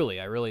 Truly,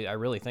 I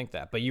really think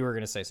that. But you were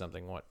going to say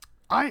something. What?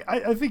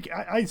 I think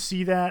I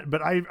see that,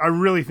 but I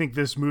really think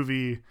this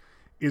movie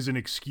is an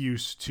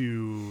excuse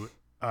to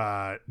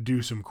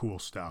do some cool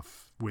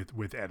stuff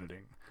with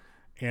editing.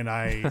 And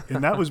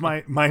that was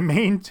my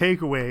main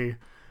takeaway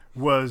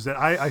was that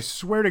I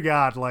swear to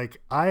God,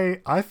 like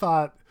I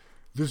thought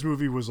this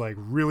movie was like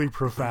really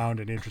profound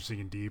and interesting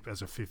and deep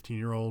as a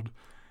 15-year-old.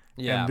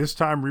 Yeah. And this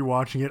time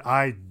rewatching it,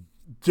 I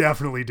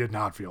definitely did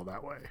not feel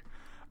that way.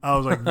 I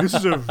was like, this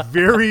is a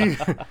very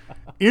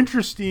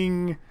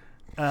interesting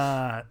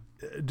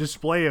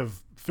display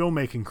of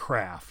filmmaking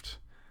craft.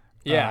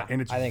 Yeah.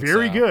 And it's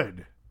very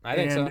good. I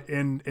think so.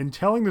 And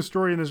telling the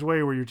story in this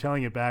way where you're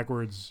telling it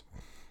backwards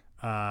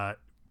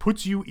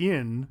puts you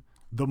in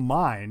the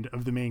mind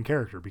of the main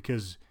character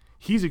because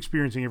he's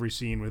experiencing every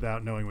scene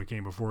without knowing what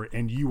came before it,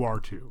 and you are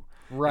too.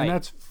 Right. And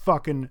that's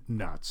fucking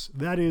nuts.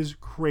 That is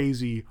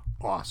crazy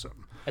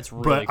awesome. That's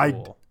really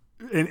cool.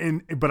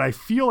 But I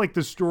feel like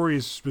the story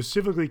is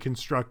specifically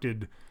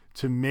constructed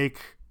to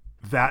make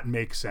that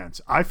make sense.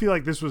 I feel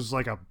like this was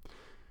like a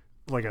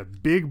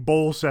big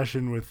bowl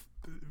session with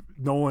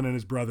Nolan and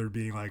his brother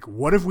being like,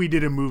 what if we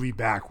did a movie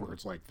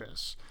backwards like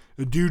this?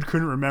 The dude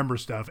couldn't remember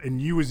stuff,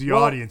 and you as the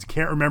audience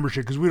can't remember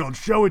shit because we don't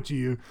show it to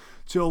you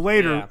till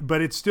later,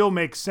 but it still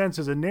makes sense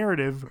as a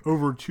narrative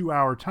over a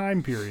 2-hour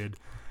time period.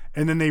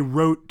 And then they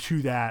wrote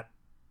to that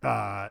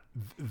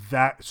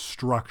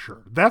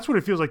structure. That's what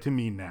it feels like to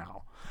me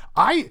now.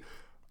 I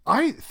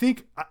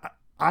think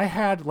I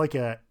had like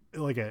a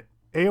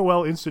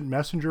AOL Instant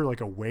Messenger,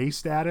 like a way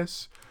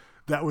status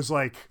that was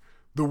like,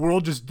 the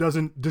world just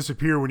doesn't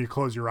disappear when you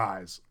close your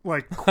eyes.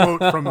 Like, quote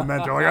from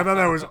Memento. Like, I thought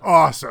that was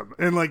awesome.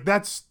 And like,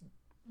 that's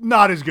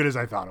not as good as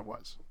I thought it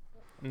was.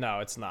 No,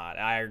 it's not.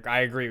 I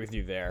agree with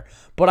you there.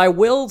 But I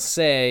will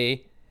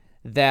say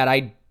that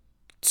I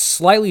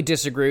slightly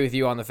disagree with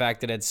you on the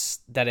fact that it's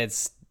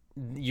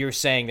you're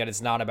saying that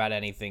it's not about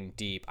anything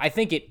deep. I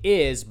think it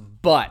is,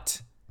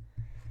 but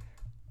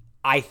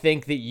I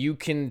think that you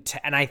can,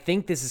 and I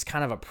think this is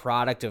kind of a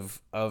product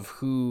of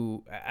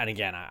who, and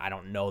again, I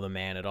don't know the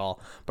man at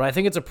all, but I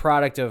think it's a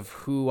product of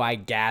who I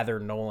gather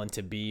Nolan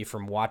to be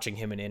from watching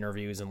him in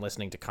interviews and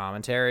listening to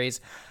commentaries.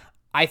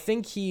 I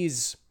think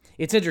it's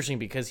interesting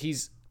because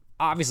he's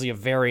obviously a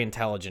very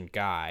intelligent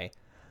guy,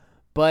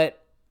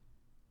 but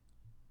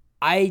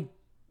I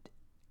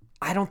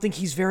don't think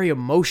he's very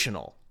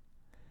emotional.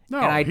 No,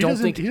 and I don't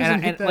think he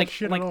doesn't hit that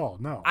shit at all.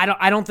 No,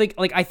 I don't think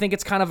I think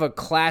it's kind of a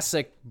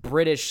classic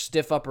British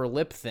stiff upper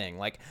lip thing.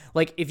 Like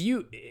if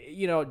you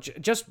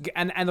just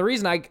and the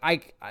reason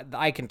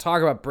I can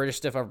talk about British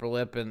stiff upper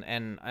lip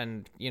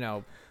and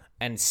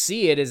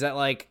see it is that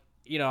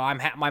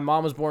my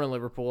mom was born in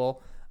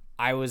Liverpool.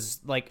 I was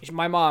like,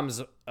 my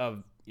mom's a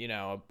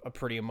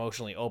pretty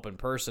emotionally open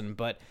person,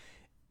 but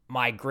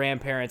my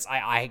grandparents,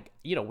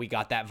 we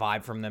got that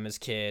vibe from them as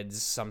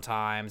kids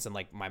sometimes, and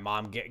like my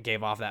mom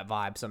gave off that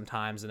vibe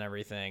sometimes and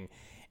everything.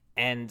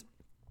 And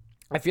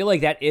I feel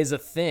like that is a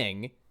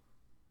thing,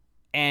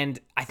 and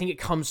I think it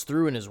comes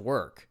through in his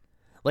work.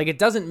 Like, it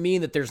doesn't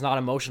mean that there's not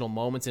emotional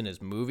moments in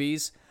his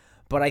movies,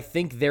 but I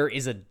think there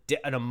is an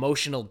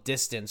emotional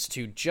distance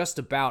to just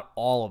about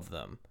all of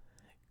them.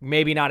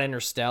 Maybe not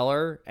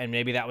Interstellar, and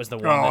maybe that was the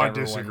one that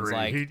everyone's disagree.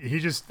 Like, he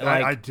just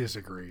like, I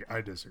disagree.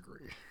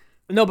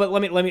 No, but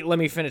let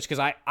me finish because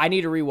I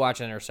need to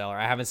rewatch Interstellar.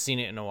 I haven't seen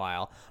it in a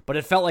while, but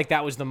it felt like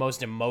that was the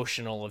most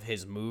emotional of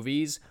his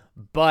movies.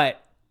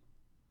 But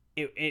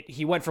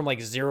he went from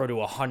like 0 to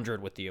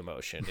 100 with the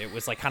emotion. It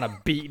was like kind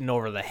of beaten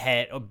over the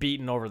head,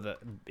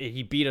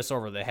 he beat us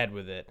over the head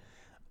with it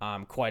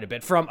quite a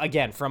bit.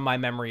 From my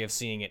memory of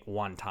seeing it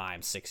one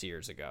time 6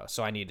 years ago,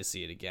 so I need to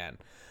see it again.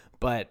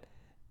 But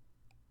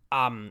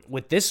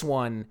with this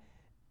one,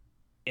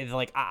 it's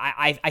like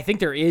I think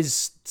there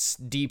is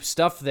deep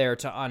stuff there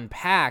to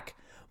unpack,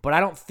 but I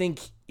don't think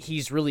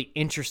he's really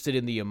interested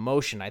in the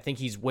emotion. I think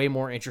he's way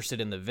more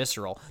interested in the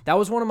visceral. That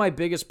was one of my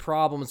biggest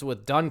problems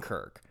with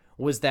Dunkirk,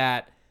 was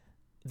that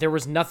there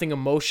was nothing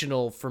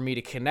emotional for me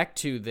to connect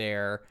to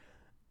there,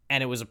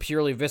 and it was a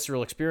purely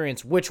visceral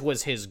experience, which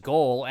was his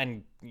goal.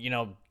 And,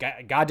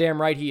 goddamn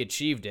right he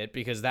achieved it,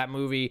 because that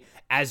movie,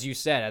 as you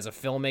said, as a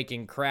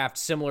filmmaking craft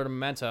similar to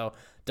Memento,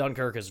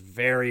 Dunkirk is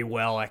very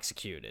well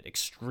executed,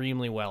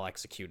 extremely well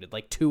executed,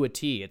 like to a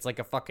T. It's like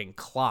a fucking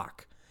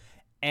clock.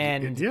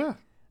 And yeah.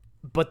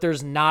 But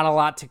there's not a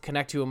lot to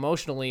connect to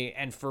emotionally,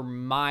 and for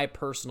my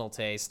personal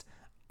taste,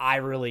 I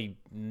really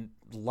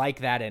like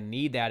that and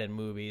need that in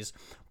movies.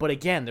 But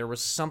again, there was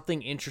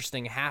something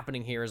interesting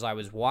happening here as I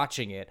was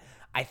watching it.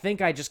 I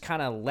think I just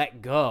kind of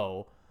let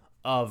go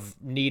of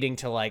needing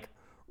to like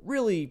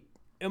really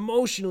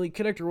emotionally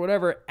connect or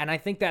whatever, and I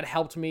think that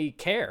helped me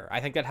care. I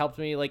think that helped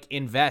me like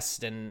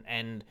invest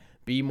and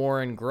be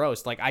more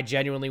engrossed. Like I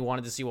genuinely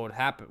wanted to see what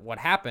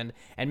happened,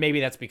 and maybe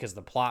that's because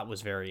the plot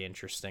was very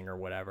interesting or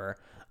whatever.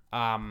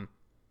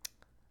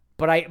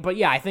 But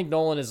yeah, I think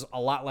Nolan is a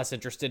lot less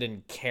interested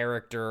in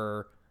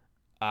character,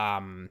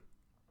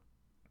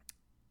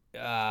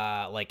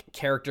 like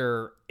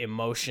character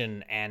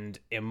emotion and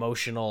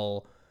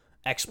emotional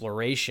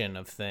exploration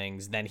of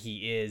things than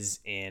he is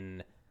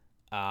in,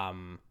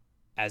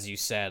 as you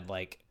said,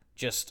 like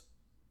just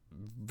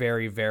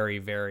very, very,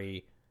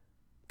 very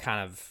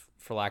kind of,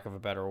 for lack of a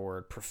better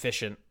word,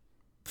 proficient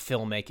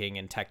filmmaking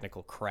and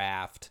technical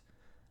craft.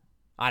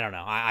 I don't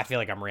know. I feel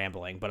like I'm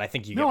rambling, but I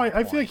think you. No, get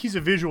I feel like he's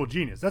a visual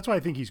genius. That's why I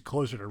think he's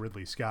closer to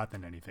Ridley Scott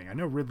than anything. I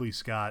know Ridley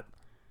Scott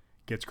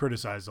gets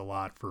criticized a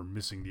lot for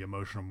missing the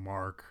emotional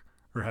mark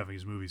or having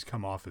his movies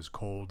come off as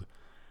cold.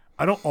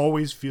 I don't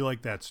always feel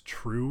like that's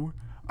true.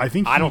 I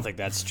don't think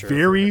that's true.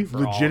 Very for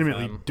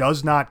legitimately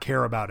does not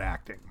care about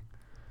acting.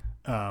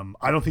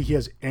 I don't think he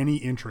has any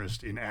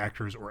interest in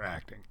actors or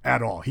acting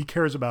at all. He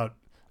cares about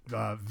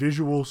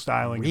visual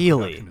styling and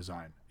production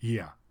design.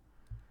 Yeah.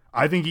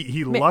 I think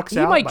he lucks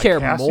out. He might care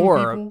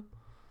more. People,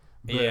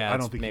 yeah, I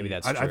don't think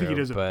that's true. I think he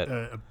does.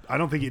 But I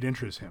don't think it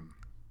interests him.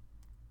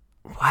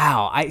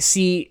 Wow, I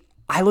see.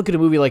 I look at a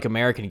movie like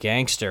American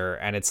Gangster,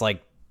 and it's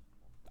like,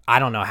 I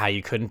don't know how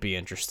you couldn't be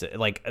interested.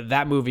 Like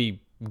that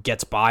movie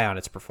gets by on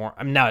its performance.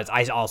 I mean,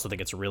 I also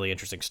think it's a really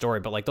interesting story,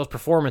 but like those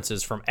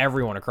performances from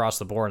everyone across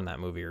the board in that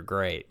movie are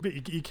great.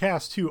 But you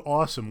cast two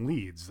awesome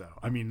leads, though.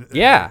 I mean,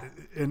 yeah.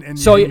 And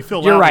so you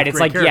fill you're out right. with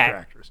It's great like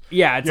actors.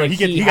 Yeah. It's like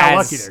he got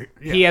lucky there.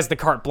 Yeah. He has the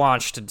carte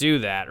blanche to do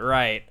that,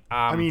 right?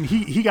 I mean,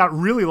 he got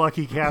really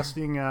lucky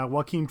casting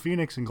Joaquin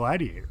Phoenix in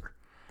Gladiator.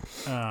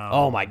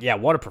 Oh my, yeah,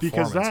 what a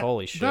performance! Because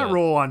Holy shit! That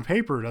role on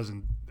paper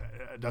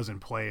doesn't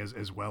play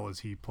as well as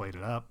he played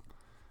it up.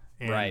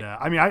 And, right.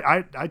 I mean,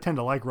 I tend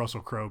to like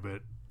Russell Crowe, but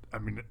I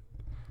mean,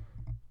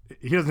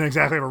 he doesn't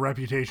exactly have a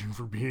reputation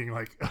for being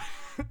like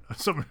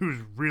someone who's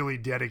really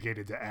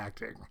dedicated to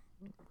acting.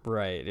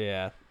 Right.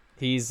 Yeah.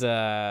 He's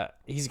good.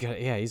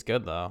 Yeah, he's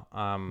good though.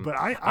 But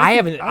I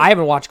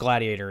haven't watched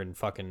Gladiator in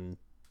fucking,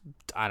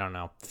 I don't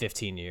know,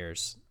 15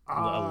 years.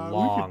 A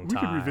long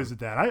time. We could revisit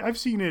that. I've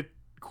seen it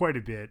quite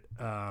a bit.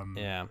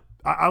 Yeah.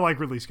 I like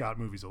Ridley Scott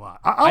movies a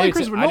lot. I like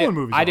Christopher Nolan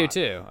movies a lot. I do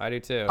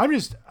too.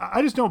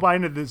 I just don't buy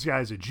into this guy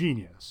as a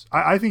genius.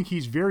 I think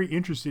he's very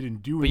interested in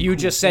doing. But you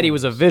just said he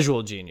was a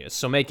visual genius,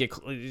 so make it.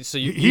 So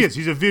he is.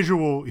 He's a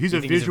visual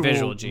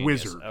genius.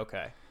 wizard.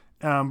 Okay.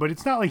 But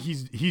it's not like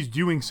he's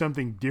doing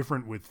something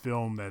different with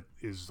film that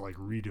is like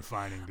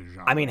redefining the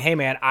genre. I mean, hey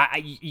man,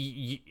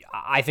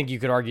 I think you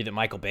could argue that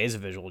Michael Bay's a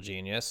visual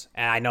genius,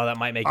 and I know that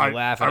might make you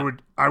laugh.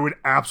 I would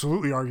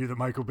absolutely argue that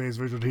Michael Bay's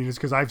a visual genius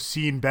because I've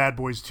seen Bad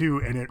Boys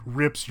 2 and it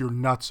rips your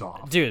nuts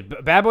off.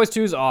 Dude, Bad Boys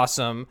 2 is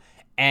awesome,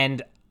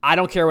 and I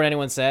don't care what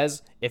anyone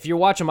says. If you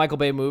watch a Michael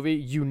Bay movie,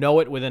 you know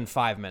it within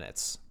 5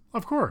 minutes.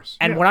 Of course.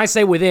 And when I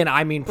say within,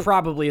 I mean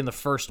probably in the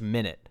first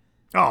minute.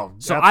 Oh,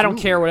 so I don't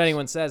care what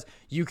anyone says.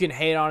 You can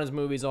hate on his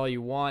movies all you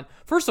want.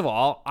 First of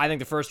all, I think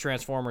the first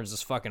Transformers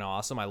is fucking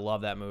awesome. I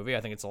love that movie.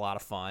 I think it's a lot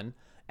of fun.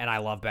 And I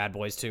love Bad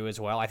Boys 2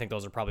 as well. I think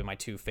those are probably my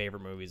two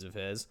favorite movies of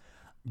his.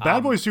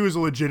 Bad Boys 2 is a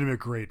legitimate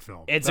great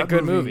film. It's a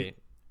good movie.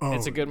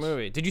 It's a good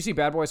movie. Did you see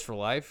Bad Boys for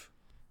Life?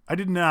 I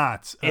did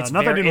not. Not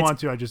that I didn't want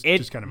to. I just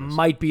kind of missed it.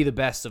 Might be the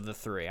best of the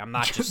three. I'm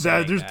not just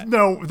saying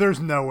that. There's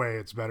no way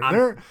it's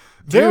better.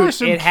 There are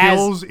some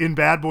kills in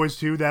Bad Boys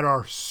 2 that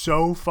are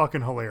so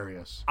fucking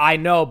hilarious. I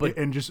know, but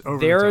and just over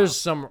there the top. is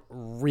some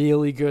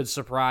really good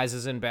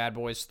surprises in Bad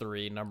Boys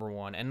 3, number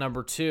one. And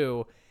number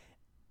two,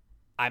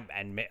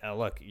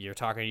 look, you're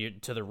talking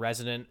to the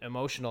resident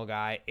emotional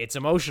guy. It's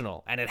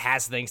emotional, and it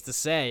has things to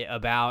say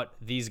about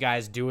these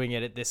guys doing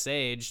it at this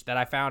age that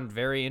I found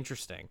very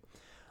interesting.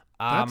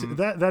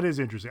 That is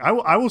interesting.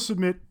 I will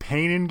submit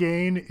Pain and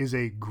Gain is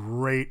a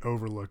great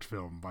overlooked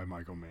film by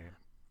Michael Mann.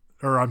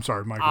 Or I'm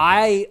sorry,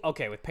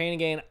 Michael. With Pain and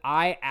Gain,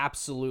 I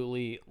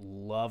absolutely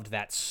loved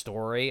that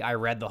story. I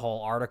read the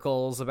whole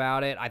articles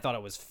about it. I thought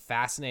it was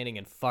fascinating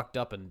and fucked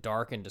up and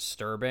dark and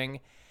disturbing.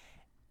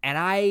 And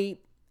I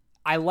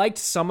liked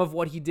some of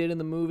what he did in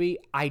the movie.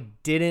 I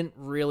didn't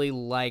really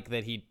like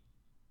that he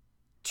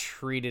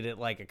treated it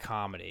like a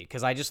comedy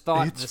because I just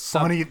thought it's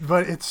funny,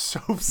 but it's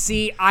so.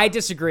 See, I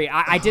disagree.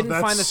 I didn't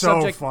find the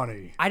subject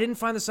funny. I didn't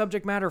find the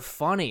subject matter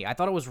funny. I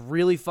thought it was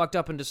really fucked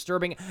up and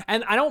disturbing.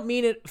 And I don't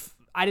mean it.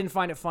 I didn't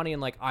find it funny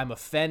and like I'm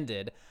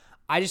offended.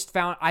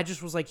 I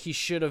just was like, he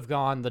should have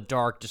gone the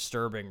dark,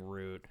 disturbing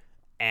route,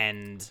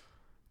 and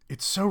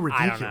it's so I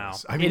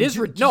ridiculous. don't know. It is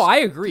no, I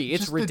agree.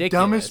 It's just ridiculous. The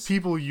dumbest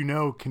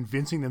people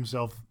convincing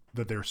themselves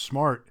that they're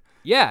smart.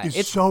 Yeah,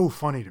 it's so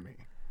funny to me.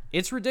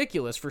 It's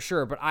ridiculous for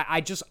sure, but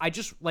I just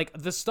like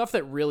the stuff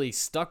that really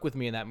stuck with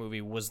me in that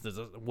movie was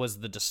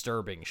the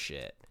disturbing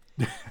shit,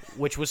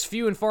 which was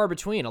few and far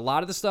between. A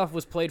lot of the stuff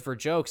was played for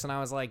jokes, and I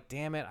was like,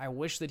 damn it, I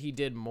wish that he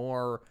did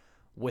more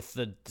with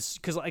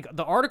because like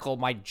the article,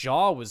 my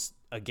jaw was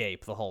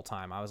agape the whole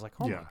time. I was like,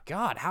 oh my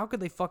God, how could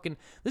they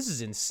this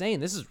is insane.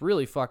 This is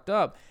really fucked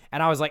up.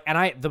 And I was like,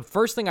 the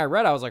first thing I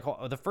read, I was like,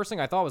 the first thing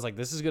I thought was like,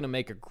 this is going to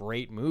make a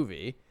great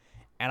movie.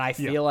 And I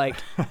feel like,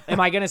 am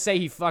I going to say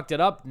he fucked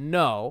it up?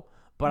 No,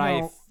 but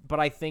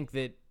I think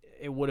that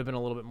it would have been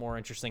a little bit more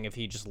interesting if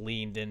he just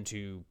leaned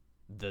into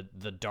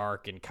the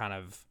dark and kind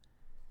of,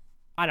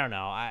 I don't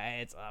know.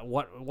 It's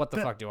what the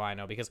fuck do I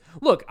know? Because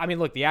look,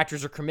 the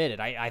actors are committed.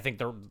 I think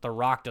the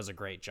Rock does a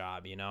great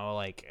job.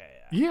 Like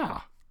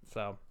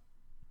So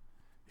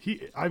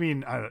I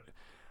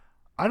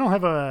don't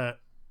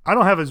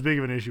have as big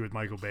of an issue with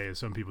Michael Bay as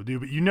some people do,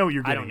 but you know what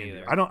you're getting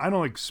into. I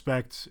don't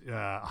expect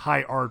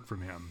high art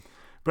from him.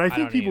 But I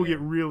think people get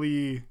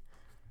really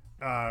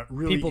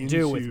people into,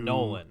 do with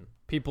Nolan.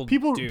 People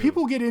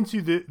get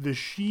into the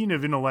sheen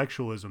of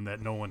intellectualism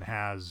that Nolan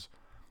has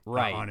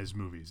on his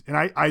movies. And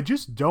I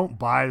just don't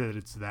buy that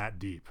it's that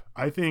deep.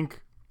 I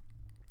think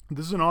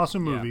this is an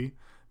awesome movie,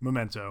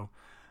 Memento.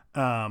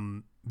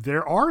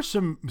 There are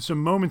some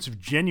moments of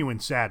genuine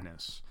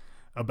sadness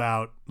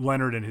about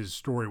Leonard and his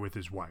story with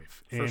his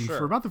wife.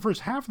 For about the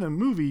first half of the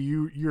movie,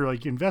 you're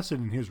like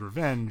invested in his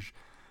revenge.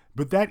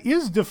 But that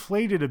is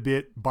deflated a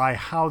bit by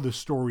how the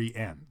story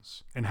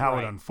ends and how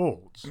it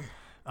unfolds,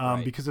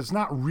 because it's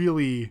not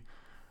really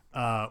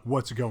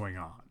what's going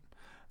on.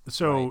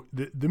 So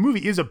the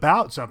movie is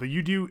about something.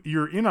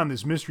 You're in on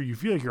this mystery. You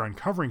feel like you're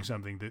uncovering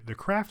something. The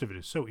craft of it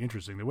is so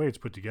interesting. The way it's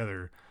put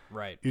together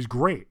is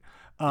great.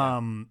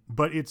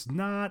 But it's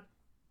not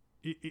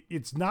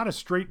a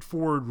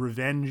straightforward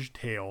revenge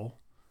tale,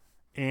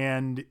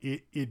 and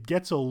it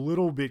gets a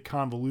little bit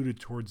convoluted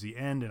towards the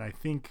end, and I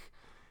think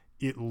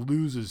it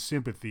loses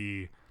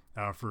sympathy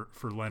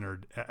for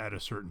Leonard at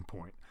a certain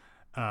point.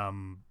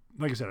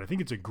 Like I said, I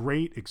think it's a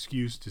great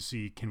excuse to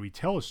see, can we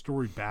tell a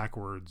story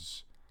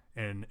backwards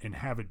and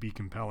have it be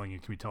compelling,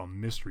 and can we tell a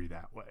mystery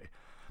that way?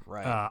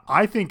 Right.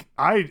 I think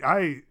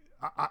I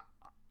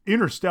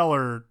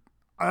Interstellar,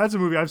 that's a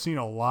movie I've seen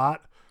a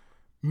lot.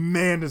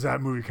 Man, does that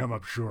movie come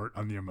up short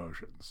on the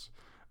emotions.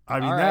 I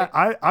mean,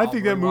 I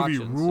think that movie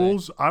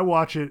rules. I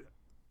watch it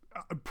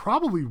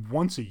probably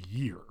once a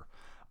year.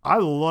 I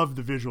love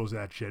the visuals of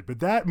that shit, but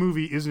that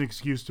movie is an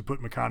excuse to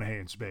put McConaughey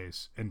in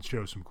space and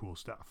show some cool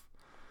stuff.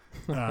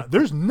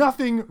 There's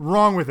nothing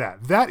wrong with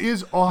that. That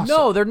is awesome.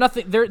 No, there's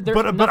nothing.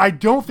 But I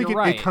don't think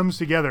it comes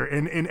together.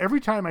 And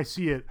every time I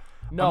see it,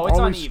 it's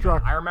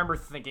uneven. I remember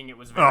thinking it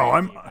was very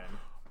uneven. I'm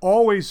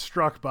always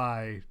struck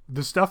by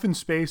the stuff in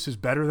space is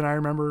better than I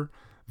remember.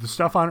 The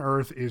stuff on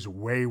Earth is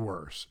way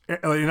worse.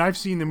 And I've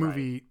seen the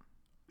movie.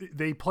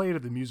 They play it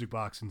at the Music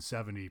Box in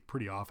 70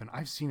 pretty often.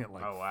 I've seen it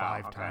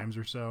five times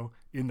or so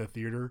in the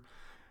theater.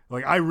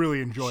 Like, I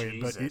really enjoy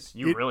it. But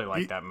you really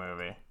like that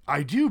movie.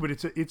 I do, but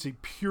it's a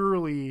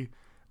purely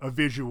a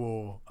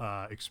visual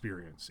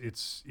experience.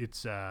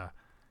 It's a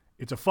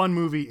fun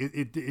movie.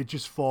 It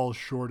just falls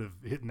short of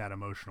hitting that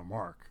emotional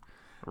mark.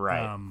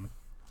 Right.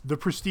 The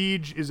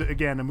Prestige is,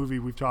 again, a movie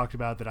we've talked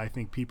about that I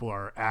think people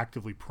are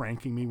actively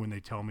pranking me when they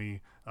tell me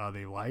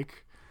they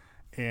like.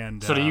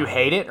 And so do you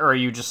hate it, or are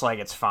you just like,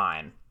 it's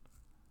fine?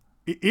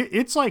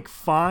 It's like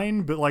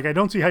fine, but like I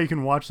don't see how you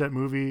can watch that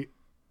movie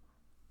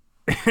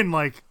and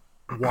like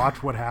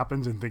watch what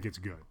happens and think it's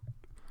good.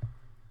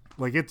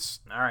 Like, it's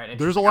all right.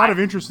 There's a lot of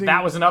interesting.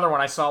 That was another one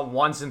I saw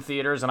once in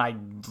theaters, and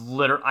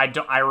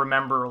I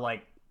remember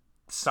like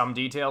some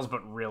details,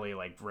 but really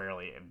like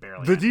barely.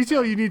 The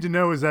detail you need to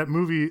know is that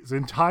movie's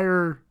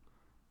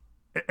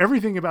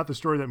everything about the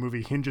story of that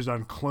movie hinges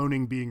on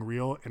cloning being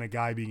real and a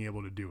guy being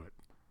able to do it.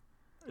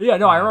 Yeah,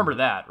 no, I remember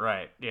that.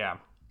 Right, yeah.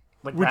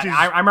 Like which is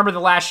I remember the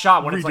last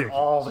shot when ridiculous. It's like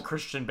all the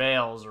Christian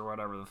Bales or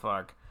whatever the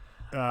fuck.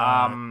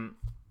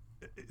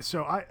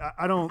 So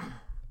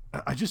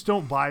I just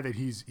don't buy that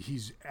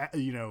he's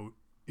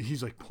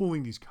like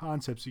pulling these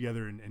concepts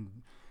together and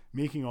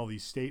making all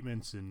these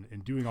statements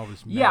and doing all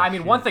this. Yeah, I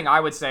mean, one thing I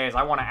would say is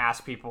I want to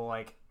ask people,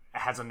 like,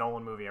 has a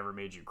Nolan movie ever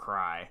made you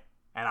cry?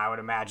 And I would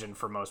imagine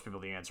for most people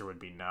the answer would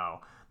be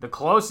no. The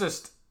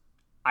closest,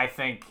 I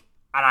think,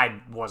 and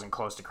I wasn't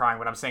close to crying,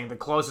 but I'm saying the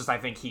closest I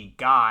think he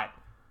got,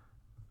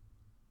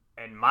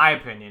 in my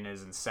opinion,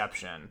 is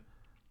Inception,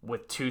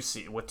 with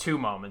two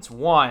moments.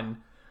 One,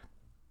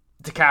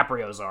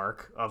 DiCaprio's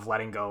arc of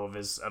letting go of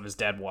his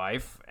dead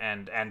wife,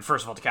 and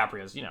first of all,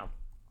 DiCaprio's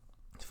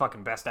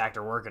fucking best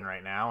actor working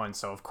right now, and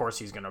so of course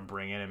he's gonna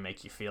bring it and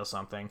make you feel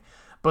something.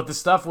 But the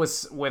stuff with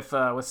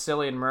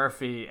Cillian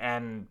Murphy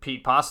and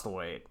Pete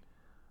Postlethwaite,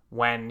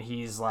 when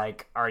he's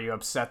like, "Are you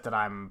upset that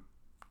I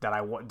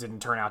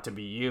didn't turn out to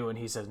be you?" and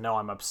he says, "No,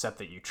 I'm upset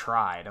that you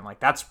tried," and like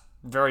that's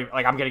very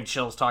like I'm getting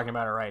chills talking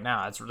about it right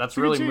now. That's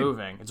a really good scene.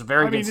 moving. It's a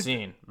very good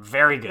scene.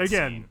 Very good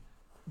Again, scene.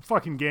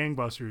 fucking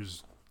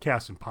gangbusters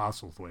cast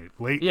impossible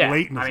late Yeah,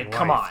 in his I mean, life,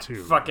 come on,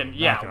 too. fucking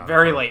Knocking out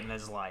very the park. late in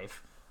his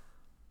life.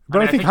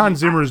 But I, think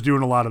Hans he- Zimmer is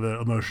doing a lot of the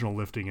emotional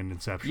lifting in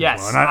Inception. Yes,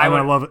 as well.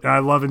 And I I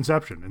love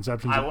Inception.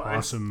 Inception's an I-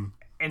 awesome.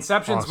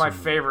 Inception's my awesome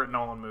movie. favorite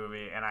Nolan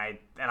movie, and I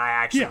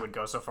actually Yeah. would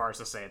go so far as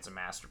to say it's a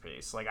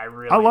masterpiece. Like I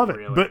love it.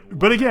 really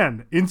But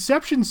again,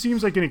 Inception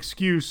seems like an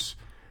excuse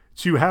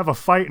to have a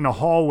fight in a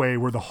hallway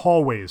where the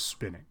hallway is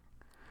spinning.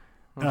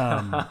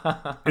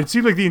 It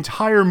seems like the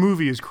entire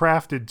movie is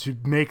crafted to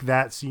make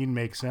that scene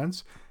make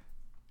sense.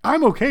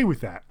 I'm okay with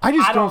that. I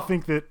just don't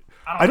think that.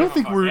 I don't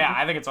think we're. Yeah,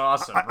 I think it's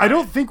awesome. I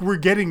don't think we're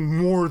getting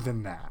more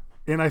than that,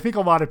 and I think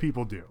a lot of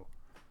people do.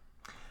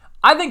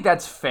 I think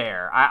that's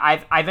fair.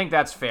 I think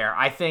that's fair.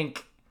 I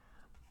think,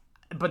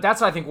 but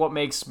that's I think what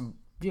makes,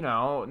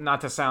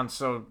 not to sound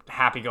so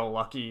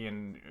happy-go-lucky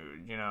and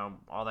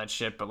all that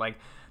shit, but like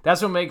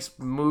that's what makes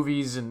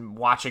movies and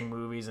watching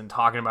movies and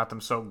talking about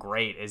them so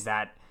great is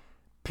that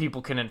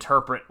people can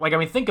interpret. Like I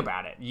mean, think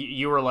about it.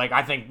 You were like,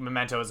 I think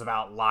Memento is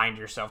about lying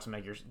to yourself to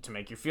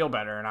make you feel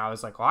better, and I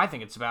was like, well, I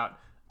think it's about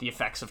the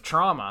effects of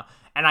trauma,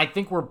 and I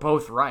think we're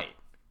both right.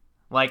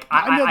 Like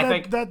I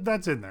think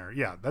that's in there.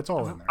 Yeah, that's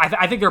all in there.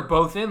 I think they're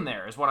both in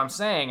there, is what I'm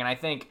saying, and I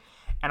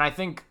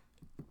think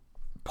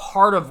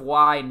part of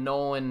why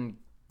Nolan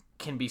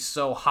can be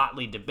so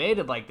hotly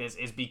debated like this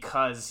is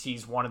because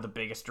he's one of the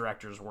biggest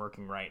directors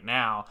working right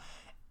now,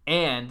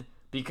 and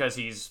because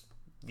he's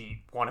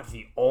one of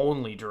the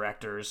only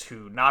directors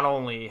who not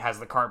only has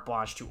the carte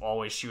blanche to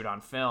always shoot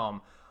on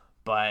film,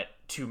 but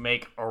to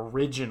make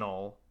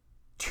original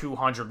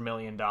 $200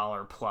 million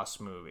plus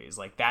movies.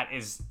 Like that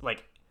is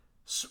like.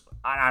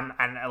 And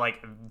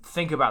like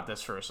think about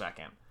this for a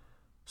second.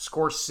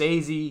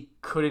 Scorsese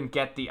couldn't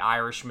get The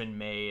Irishman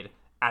made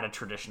at a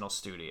traditional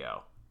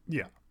studio.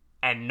 Yeah.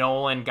 And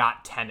Nolan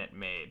got Tenet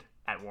made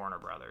at Warner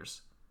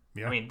Brothers.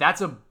 Yeah. I mean,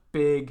 that's a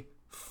big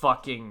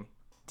fucking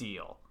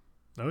deal.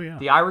 Oh yeah.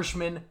 The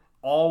Irishman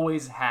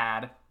always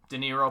had De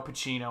Niro,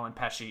 Pacino, and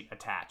Pesci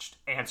attached,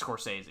 and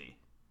Scorsese.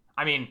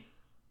 I mean,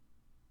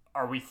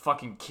 are we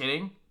fucking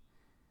kidding?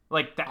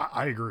 Like that.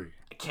 I agree.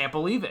 I can't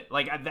believe it.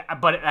 Like,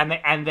 but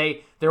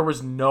there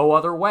was no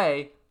other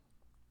way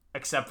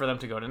except for them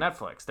to go to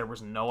Netflix. There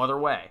was no other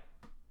way.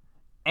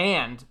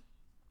 And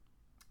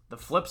the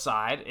flip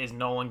side is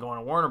Nolan going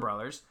to Warner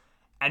Brothers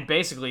and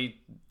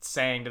basically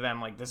saying to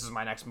them like, "This is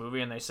my next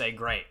movie," and they say,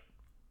 "Great."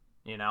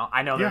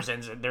 I know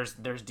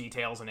there's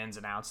details and ins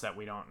and outs that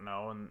we don't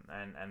know,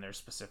 and there's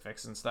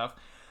specifics and stuff,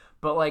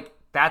 but like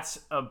that's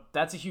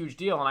a huge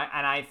deal,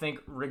 and I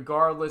think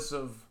regardless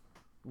of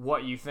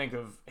what you think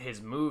of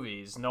his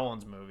movies,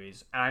 Nolan's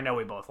movies, and I know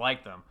we both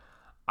like them.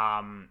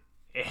 I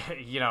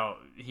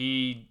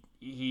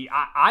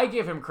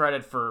give him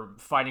credit for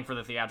fighting for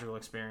the theatrical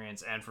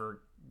experience and for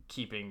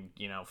keeping,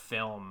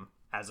 film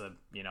as a,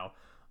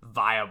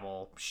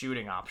 viable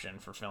shooting option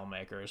for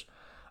filmmakers.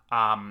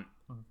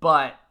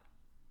 But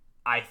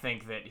I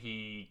think that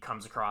he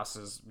comes across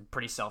as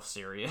pretty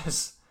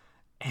self-serious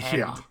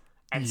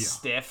and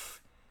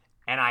stiff.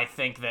 And I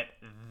think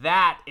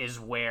that is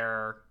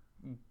where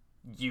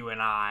you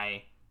and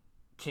I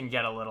can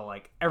get a little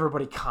like,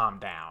 everybody calm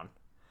down.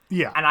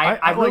 Yeah. And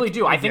I really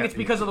do. I think it's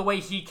because of the way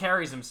he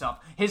carries himself.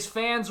 His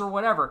fans or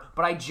whatever,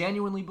 but I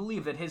genuinely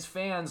believe that his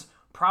fans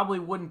probably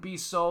wouldn't be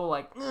so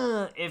like,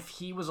 if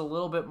he was a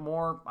little bit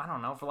more, I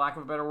don't know, for lack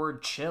of a better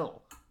word,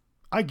 chill.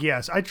 I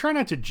guess. I try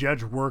not to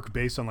judge work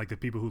based on like the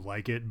people who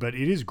like it, but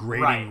it is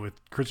grating with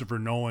Christopher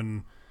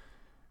Nolan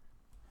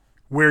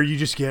where you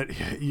just get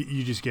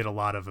a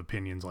lot of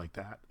opinions like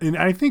that. And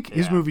I think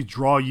his movies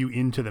draw you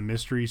into the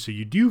mystery, so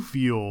you do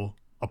feel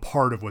a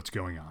part of what's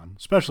going on,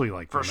 especially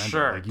like for Memento.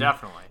 sure, like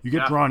definitely. You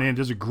get drawn in.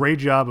 Does a great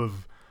job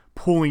of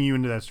pulling you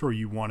into that story.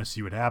 You want to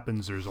see what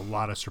happens. There's a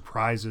lot of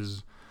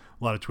surprises,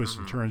 a lot of twists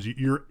and turns.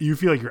 You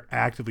feel like you're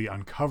actively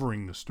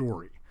uncovering the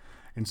story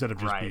instead of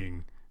just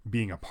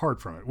being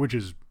apart from it, which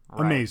is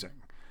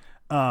amazing.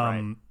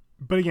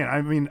 But again,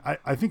 I mean,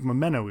 I think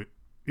Memento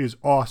is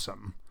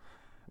awesome.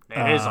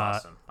 It is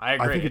awesome. I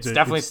agree. I think it's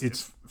definitely,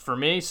 it's for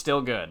me,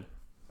 still good.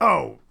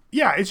 Oh,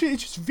 yeah. It's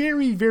just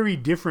very, very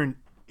different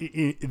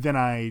than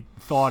I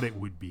thought it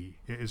would be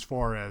as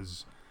far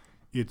as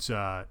its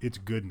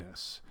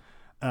goodness.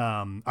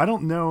 I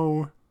don't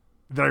know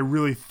that I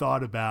really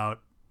thought about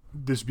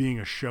this being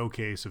a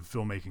showcase of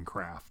filmmaking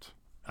craft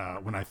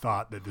when I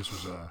thought that this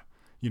was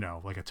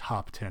like a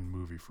top 10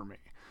 movie for me.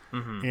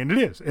 Mm-hmm. And it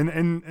is. And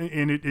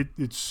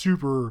it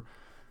super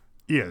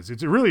is.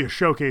 It's really a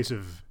showcase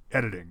of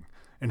editing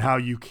and how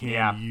you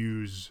can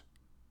use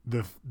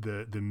the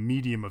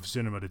medium of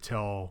cinema to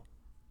tell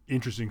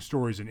interesting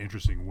stories in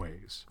interesting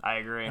ways. I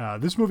agree.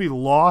 This movie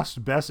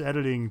lost Best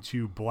Editing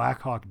to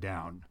Black Hawk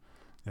Down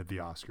at the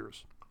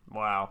Oscars.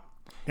 Wow.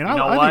 And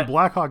I think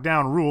Black Hawk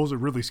Down rules, a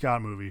Ridley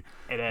Scott movie.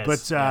 It is.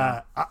 But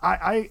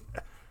I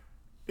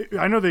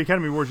know the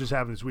Academy Awards just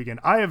happened this weekend.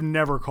 I have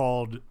never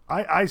called.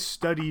 I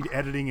studied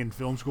editing in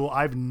film school.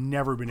 I've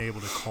never been able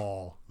to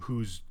call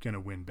who's going to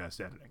win Best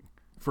Editing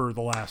for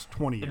the last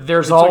 20 years.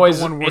 There's It's like the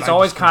always one word it's I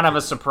always just kind can't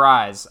of a do.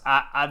 surprise.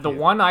 The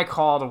one I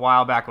called a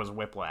while back was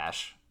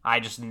Whiplash. I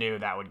just knew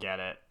that would get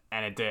it,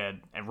 and it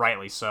did, and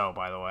rightly so,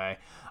 by the way.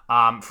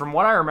 From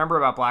what I remember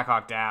about Black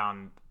Hawk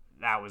Down,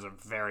 that was a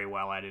very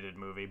well edited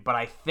movie. But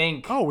I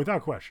think Oh,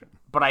 without question.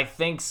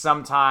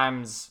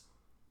 sometimes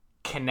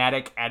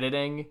kinetic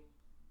editing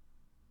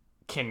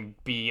can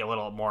be a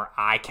little more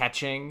eye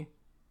catching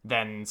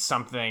than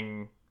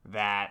something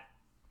that,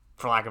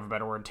 for lack of a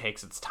better word,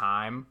 takes its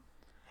time.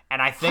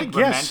 And I think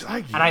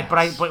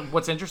but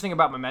what's interesting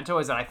about Memento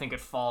is that I think it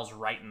falls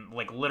right in,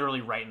 like,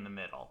 literally right in the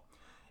middle.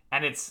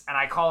 And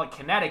I call it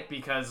kinetic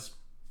because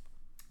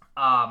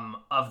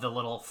of the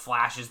little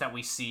flashes that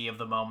we see of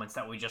the moments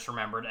that we just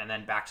remembered, and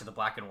then back to the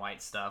black and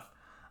white stuff.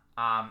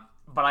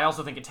 But I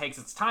also think it takes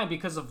its time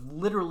because of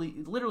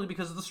literally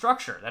because of the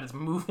structure, that it's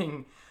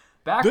moving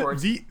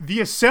backwards. The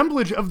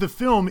assemblage of the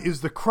film is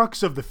the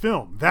crux of the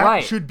film. That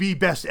Right. should be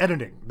best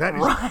editing. That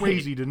is Right.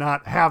 crazy to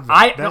not have that.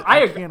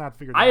 I cannot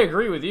figure that I out.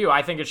 agree with you.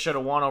 I think it should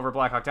have won over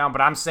Black Hawk Down, but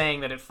I'm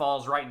saying that it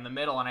falls right in the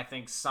middle, and I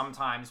think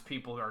sometimes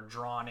people are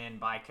drawn in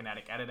by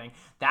kinetic editing.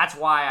 That's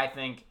why I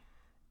think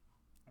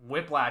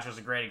Whiplash is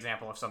a great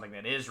example of something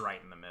that is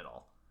right in the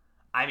middle.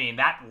 I mean,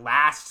 that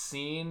last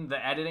scene,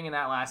 the editing in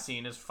that last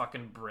scene is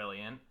fucking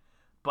brilliant,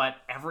 but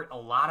a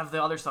lot of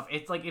the other stuff,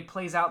 it's like it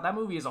plays out. That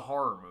movie is a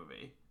horror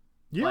movie.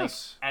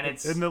 Yes,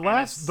 Like, and the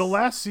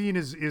last scene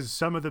is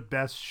some of the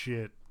best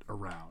shit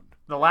around.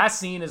 The last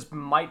scene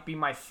might be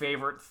my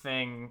favorite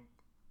thing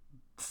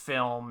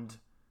filmed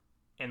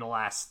in the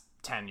last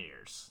 10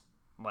 years.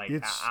 Like,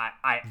 It's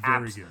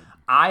very good.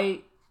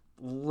 I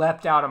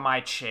leapt out of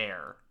my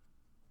chair,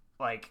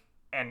 like,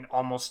 and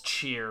almost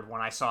cheered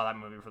when I saw that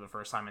movie for the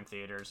first time in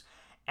theaters.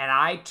 And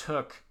I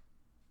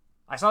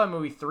saw that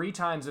movie 3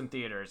 times in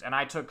theaters, and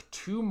I took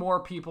 2 more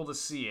people to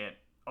see it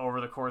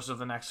over the course of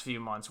the next few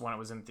months when it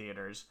was in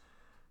theaters.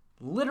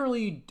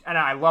 Literally, and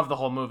I love the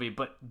whole movie,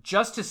 but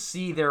just to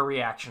see their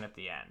reaction at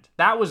the end.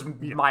 That was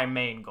my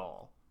main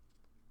goal.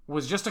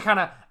 Was just to kind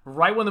of,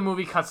 right when the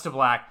movie cuts to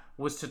black,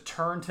 was to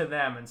turn to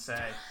them and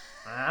say,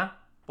 huh?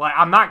 Like,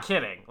 I'm not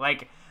kidding.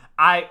 Like,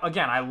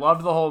 I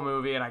loved the whole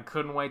movie, and I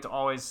couldn't wait to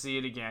always see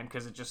it again,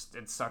 because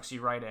it sucks you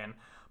right in.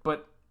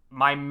 But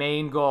my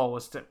main goal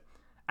was to,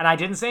 and I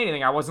didn't say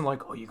anything. I wasn't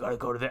like, oh, you gotta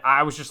go to the,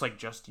 I was just like,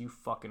 just you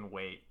fucking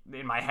wait.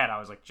 In my head, I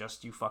was like,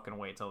 just you fucking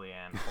wait till the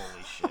end.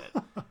 Holy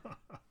shit.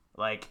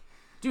 Like,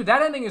 dude,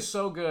 that ending is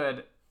so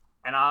good,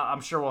 and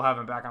I'm sure we'll have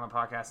him back on the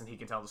podcast and he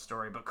can tell the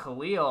story, but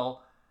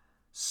Khalil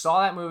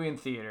saw that movie in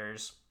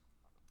theaters,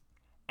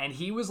 and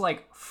he was,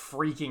 like,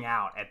 freaking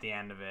out at the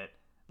end of it,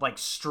 like,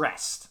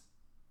 stressed.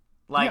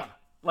 Like,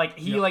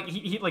 he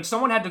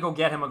someone had to go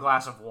get him a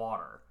glass of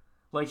water.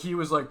 Like, he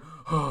was like,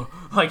 oh,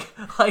 like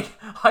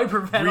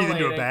hyperventilating. Breathe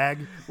into a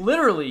bag.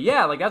 Literally,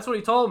 yeah, like, that's what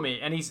he told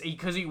me. And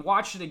because he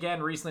watched it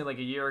again recently, like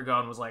a year ago,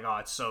 and was like, oh,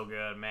 it's so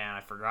good, man,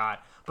 I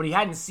forgot. But he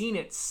hadn't seen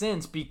it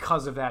since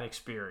because of that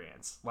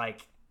experience.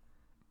 Like,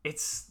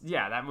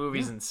 that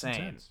movie's insane.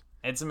 Intense.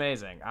 It's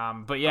amazing.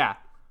 But yeah,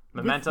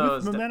 Memento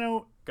with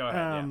Memento. Go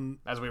ahead,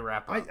 as we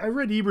wrap up. I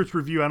read Ebert's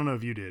review. I don't know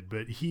if you did,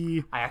 but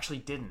I actually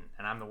didn't,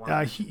 and I'm the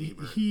one.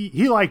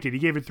 He liked it. He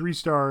gave it 3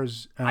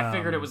 stars. I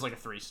figured it was like a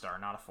 3-star,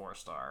 not a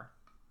 4-star.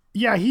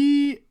 Yeah,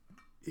 he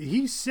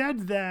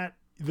said that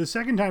the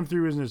second time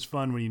through isn't as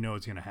fun when you know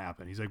it's going to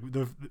happen. He's like,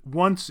 the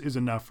once is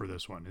enough for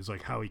this one. Is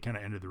like how he kind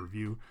of ended the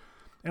review,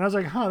 and I was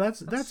like, huh,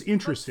 that's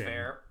interesting. That's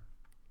fair.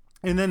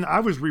 And then I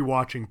was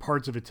rewatching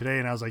parts of it today,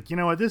 and I was like, you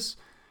know what, this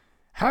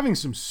having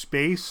some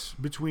space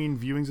between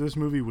viewings of this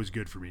movie was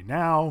good for me.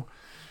 Now,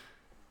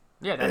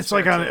 yeah, that's it's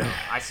like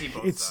I see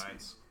both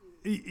sides.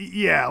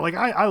 Yeah, like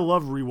I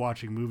love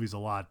rewatching movies a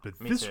lot, but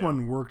this too.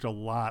 one worked a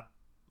lot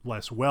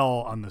less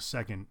well on the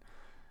second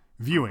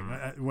viewing.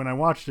 When I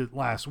watched it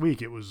last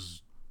week, it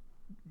was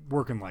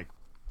working like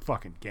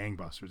fucking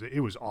gangbusters.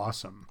 It was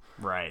awesome.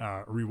 Right.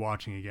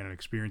 Rewatching again and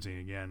experiencing it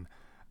again.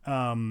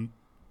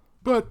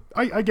 But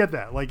I get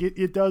that. Like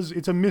it does.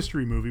 It's a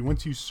mystery movie.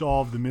 Once you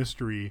solve the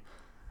mystery,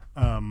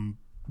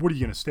 what are you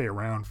going to stay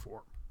around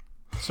for?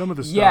 Some of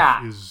the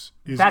stuff is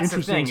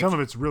interesting. Thing. Some of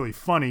it's really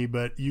funny,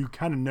 but you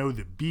kind of know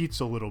the beats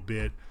a little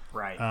bit.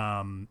 Right.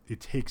 It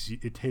takes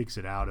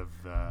it out of.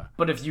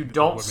 But if you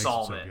don't what makes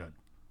solve so it, good.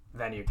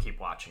 then you keep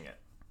watching it.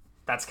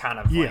 That's kind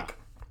of like.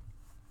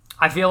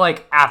 I feel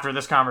like after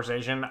this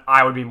conversation,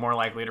 I would be more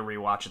likely to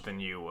rewatch it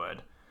than you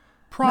would.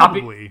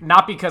 Probably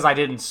not because I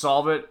didn't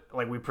solve it.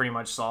 Like, we pretty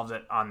much solved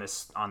it on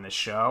this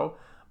show.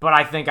 But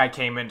I think I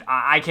came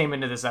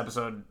into this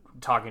episode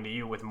talking to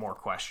you with more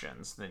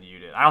questions than you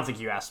did. I don't think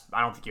you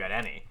had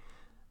any.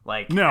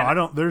 Like, no, I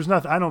don't. There's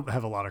nothing. I don't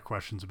have a lot of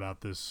questions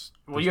about this.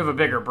 Well, you have a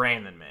bigger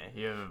brain than me.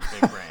 You have a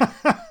big brain.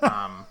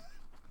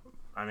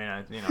 I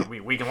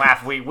mean, we can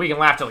laugh. We can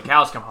laugh till the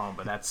cows come home,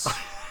 but that's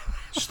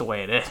just the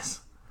way it is.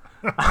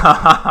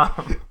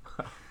 But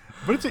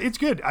it's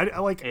good. I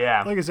like.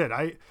 Yeah. Like I said,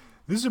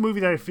 this is a movie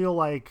that I feel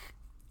like.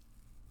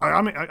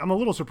 I'm a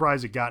little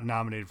surprised it got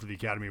nominated for the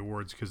Academy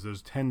Awards, because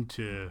those tend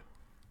to.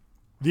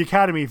 The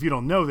Academy, if you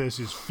don't know this,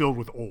 is filled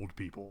with old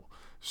people.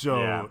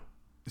 So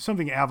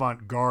something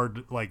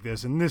avant-garde like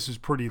this, and this is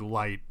pretty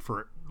light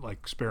for like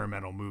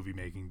experimental movie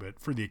making, but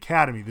for the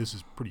Academy, this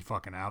is pretty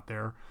fucking out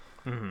there.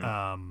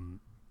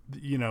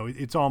 You know,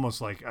 it's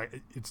almost like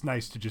it's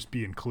nice to just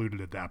be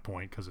included at that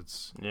point because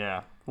it's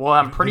Well,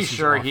 I'm pretty this is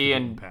sure off the he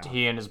beaten and path.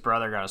 his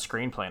brother got a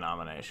screenplay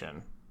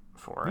nomination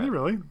for it.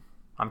 really.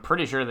 I'm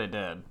pretty sure they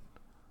did.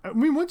 I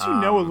mean, once you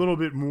know a little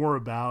bit more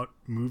about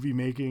movie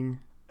making,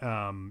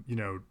 you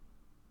know,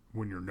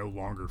 when you're no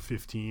longer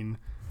 15,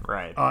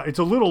 Right. it's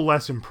a little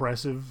less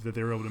impressive that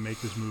they were able to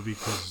make this movie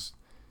because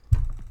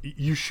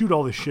you shoot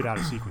all this shit out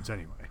of sequence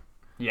anyway.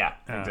 Yeah,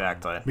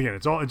 exactly. Again,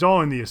 it's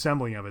all in the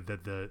assembling of it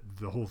that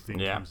the whole thing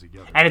comes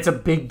together. And it's a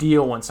big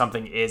deal when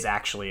something is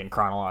actually in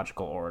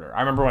chronological order.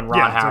 I remember when Ron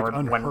Yeah, it's, like, Howard,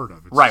 unheard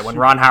of. It's when super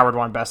Ron Howard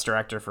won Best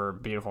Director for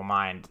Beautiful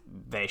Mind,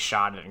 they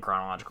shot it in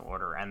chronological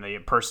order, and the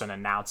person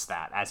announced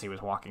that as he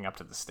was walking up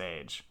to the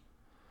stage.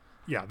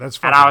 Yeah, that's.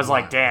 And I was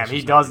like, damn,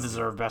 he does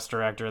deserve Best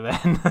Director.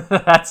 Then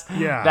that's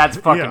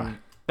fucking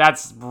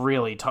that's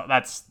really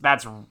that's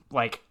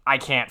like I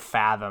can't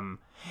fathom.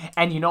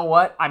 And you know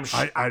what?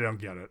 I don't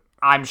get it.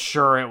 I'm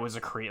sure it was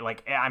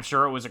I'm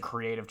sure it was a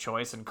creative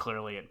choice, and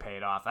clearly it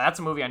paid off. That's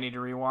a movie I need to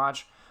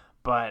rewatch,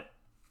 but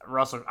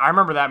Russell, I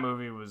remember that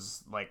movie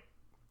was like,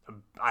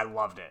 I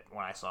loved it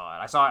when I saw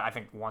it. I saw it, I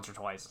think, once or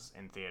twice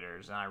in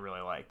theaters, and I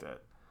really liked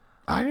it.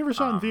 I never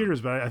saw it in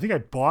theaters, but I think I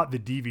bought the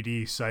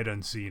DVD sight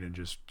unseen and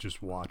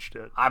just watched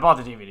it. I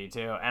bought the DVD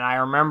too, and I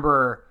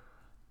remember,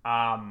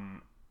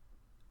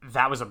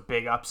 that was a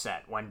big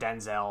upset when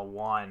Denzel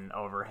won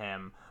over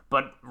him.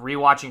 But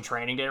rewatching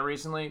Training Day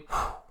recently.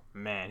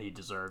 Man, he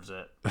deserves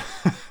it.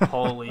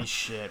 Holy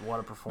shit,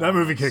 what a performance. That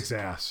movie kicks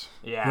ass.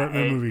 Yeah. That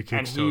movie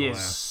kicks and he is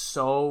ass.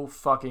 so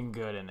fucking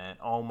good in it.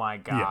 Oh my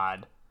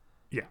god.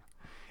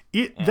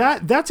 Yeah.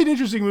 That's an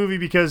interesting movie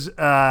because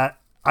I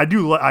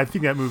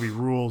think that movie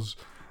rules.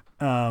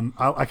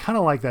 I kind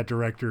of like that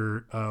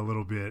director a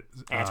little bit.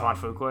 Antoine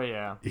Fuqua,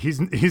 yeah.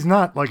 He's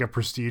not like a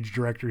prestige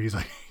director. He's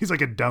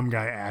like a dumb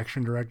guy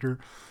action director.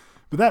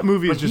 But that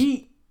movie is just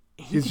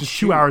it's just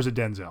 2 hours of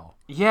Denzel.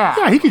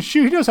 Yeah. He can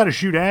shoot. He knows how to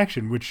shoot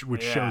action, which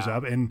shows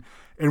up. And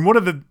one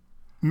of the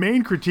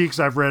main critiques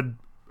I've read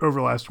over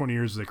the last 20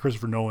 years is that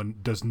Christopher Nolan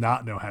does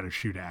not know how to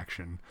shoot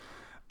action.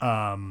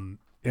 And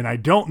I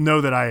don't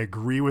know that I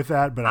agree with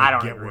that, but I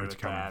get where it's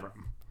coming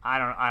from.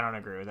 I don't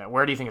agree with that.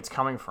 Where do you think it's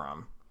coming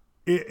from?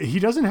 He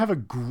doesn't have a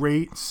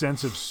great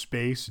sense of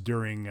space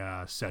during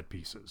set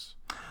pieces.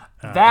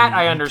 That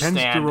I understand.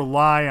 He tends to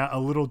rely a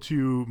little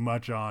too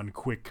much on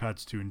quick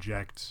cuts to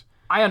inject.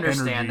 I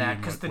understand that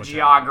because the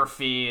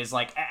geography is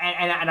like,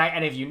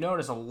 and if you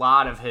notice, a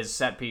lot of his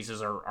set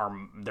pieces are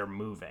they're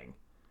moving.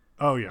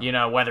 Oh yeah. You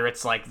know, whether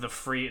it's like the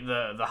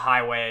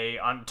highway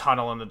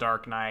tunnel in The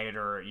Dark Knight,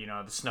 or you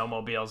know the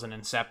snowmobiles in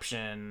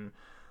Inception,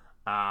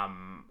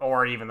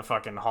 or even the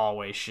fucking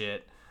hallway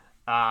shit.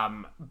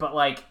 But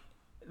like,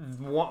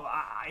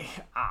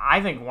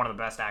 I think one of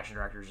the best action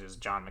directors is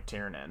John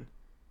McTiernan.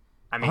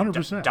 I mean,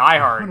 100%. Die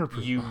Hard,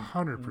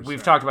 100%.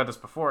 We've talked about this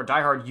before. Die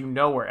Hard, you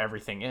know where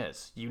everything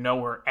is. You know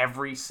where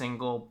every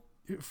single...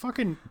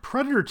 Fucking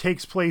Predator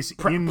takes place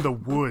in the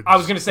woods. I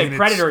was going to say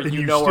Predator,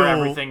 you know where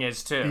everything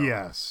is too.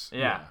 Yes.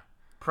 Yeah.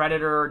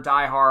 Predator,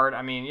 Die Hard,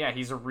 I mean, yeah,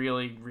 he's a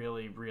really,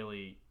 really,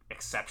 really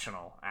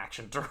exceptional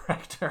action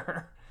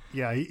director.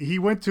 Yeah, he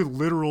went to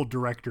literal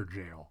director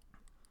jail.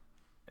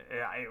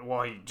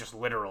 Well, he just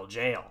literal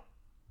jail.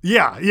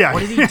 Yeah.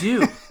 What did he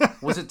do?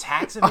 Was it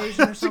tax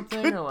evasion or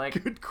something?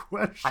 Good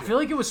question. I feel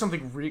like it was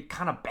something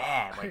kind of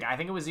bad. Like, I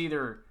think it was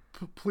either...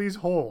 Please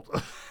hold.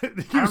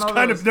 He was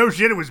kind of... No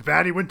shit, it was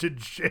bad. He went to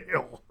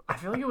jail. I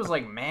feel like it was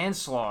like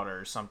manslaughter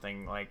or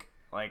something. Like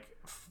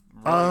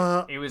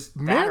really, it was...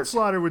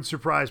 Manslaughter would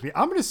surprise me.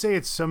 I'm going to say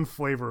it's some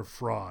flavor of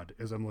fraud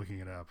as I'm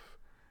looking it up.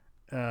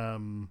 I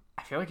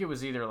feel like it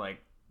was either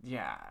like...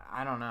 Yeah,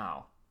 I don't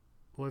know.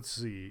 Let's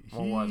see.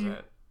 What was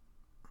it?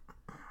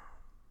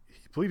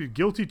 Pleaded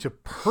guilty to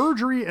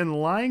perjury and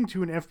lying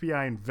to an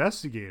FBI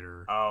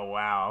investigator. Oh,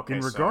 wow. Okay. In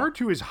regard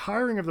to his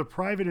hiring of the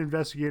private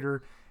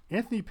investigator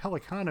Anthony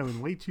Pellicano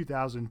in late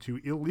 2000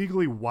 to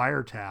illegally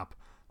wiretap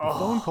the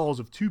phone calls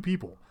of two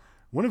people,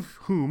 one of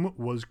whom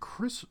was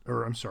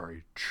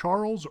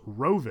Charles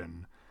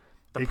Roven,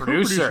 the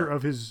co-producer producer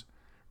of his...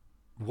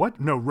 What?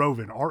 No,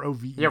 Roven.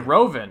 R-O-V-E. Yeah,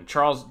 Roven.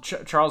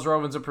 Charles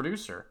Roven's a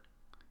producer.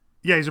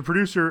 Yeah, he's a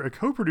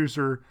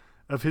co-producer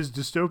of his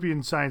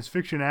dystopian science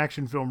fiction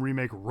action film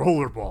remake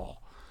Rollerball.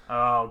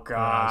 Oh,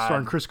 God.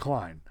 Starring Chris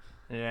Klein.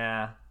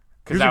 Yeah.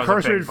 He was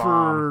incarcerated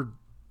for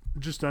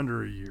just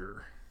under a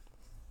year.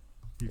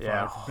 He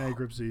filed for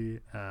bankruptcy.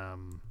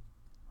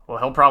 Well,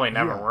 he'll probably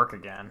never work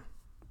again.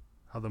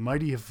 How the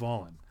mighty have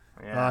fallen.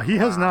 Yeah, he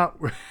has not...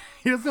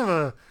 He doesn't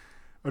have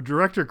a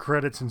director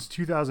credit since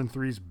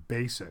 2003's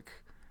Basic,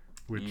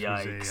 which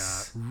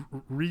was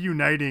a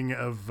reuniting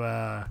of...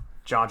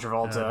 John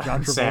Travolta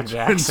and Sam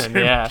Jackson,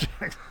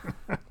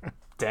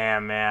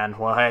 Damn, man.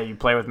 Well, hey, you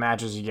play with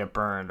matches, you get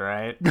burned,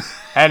 right?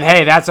 And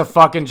hey, that's a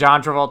fucking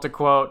John Travolta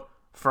quote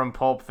from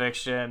Pulp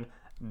Fiction.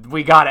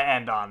 We got to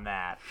end on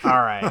that. All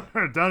right.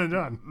 Done and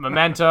done.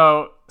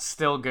 Memento,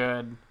 still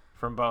good.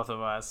 from both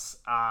of us.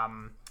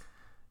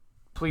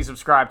 Please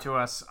subscribe to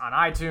us on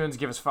iTunes.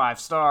 Give us 5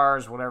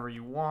 stars, whatever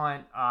you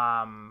want.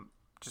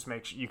 Just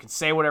make sure you can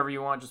say whatever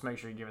you want. Just make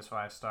sure you give us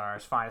 5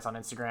 stars. Find us on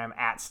Instagram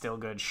at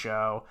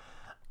StillGoodShow.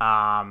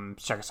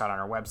 Check us out on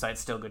our website,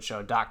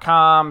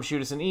 stillgoodshow.com.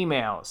 Shoot us an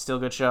email,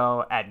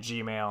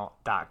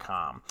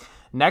 stillgoodshow@gmail.com.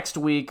 Next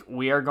week,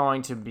 we are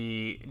going to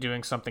be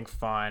doing something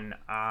fun.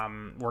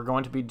 We're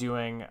going to be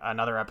doing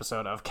another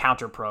episode of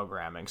counter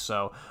programming.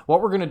 So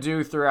what we're going to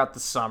do throughout the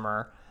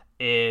summer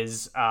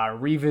is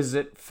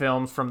revisit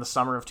films from the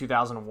summer of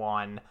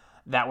 2001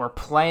 that were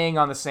playing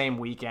on the same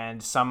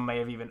weekend. Some may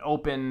have even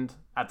opened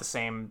on the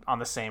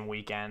same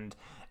weekend,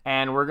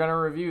 and we're going to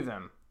review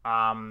them.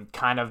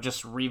 Kind of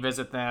just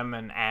revisit them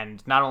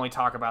and not only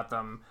talk about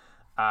them,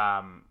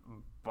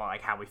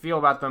 like how we feel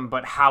about them,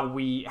 but how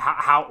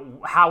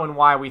and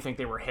why we think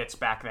they were hits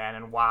back then,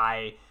 and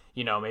why,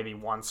 you know, maybe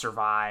one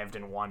survived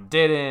and one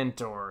didn't,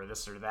 or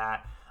this or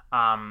that.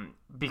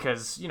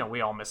 Because, you know,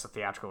 we all miss the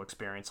theatrical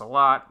experience a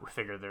lot. We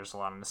figure there's a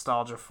lot of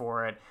nostalgia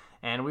for it,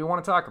 and we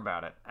want to talk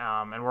about it.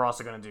 And we're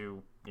also going to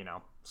do, you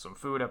know, some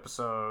food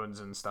episodes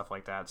and stuff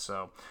like that.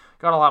 So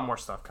got a lot more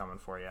stuff coming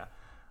for you.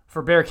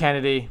 For Bear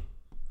Kennedy,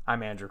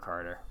 I'm Andrew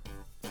Carter.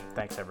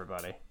 Thanks,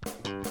 everybody.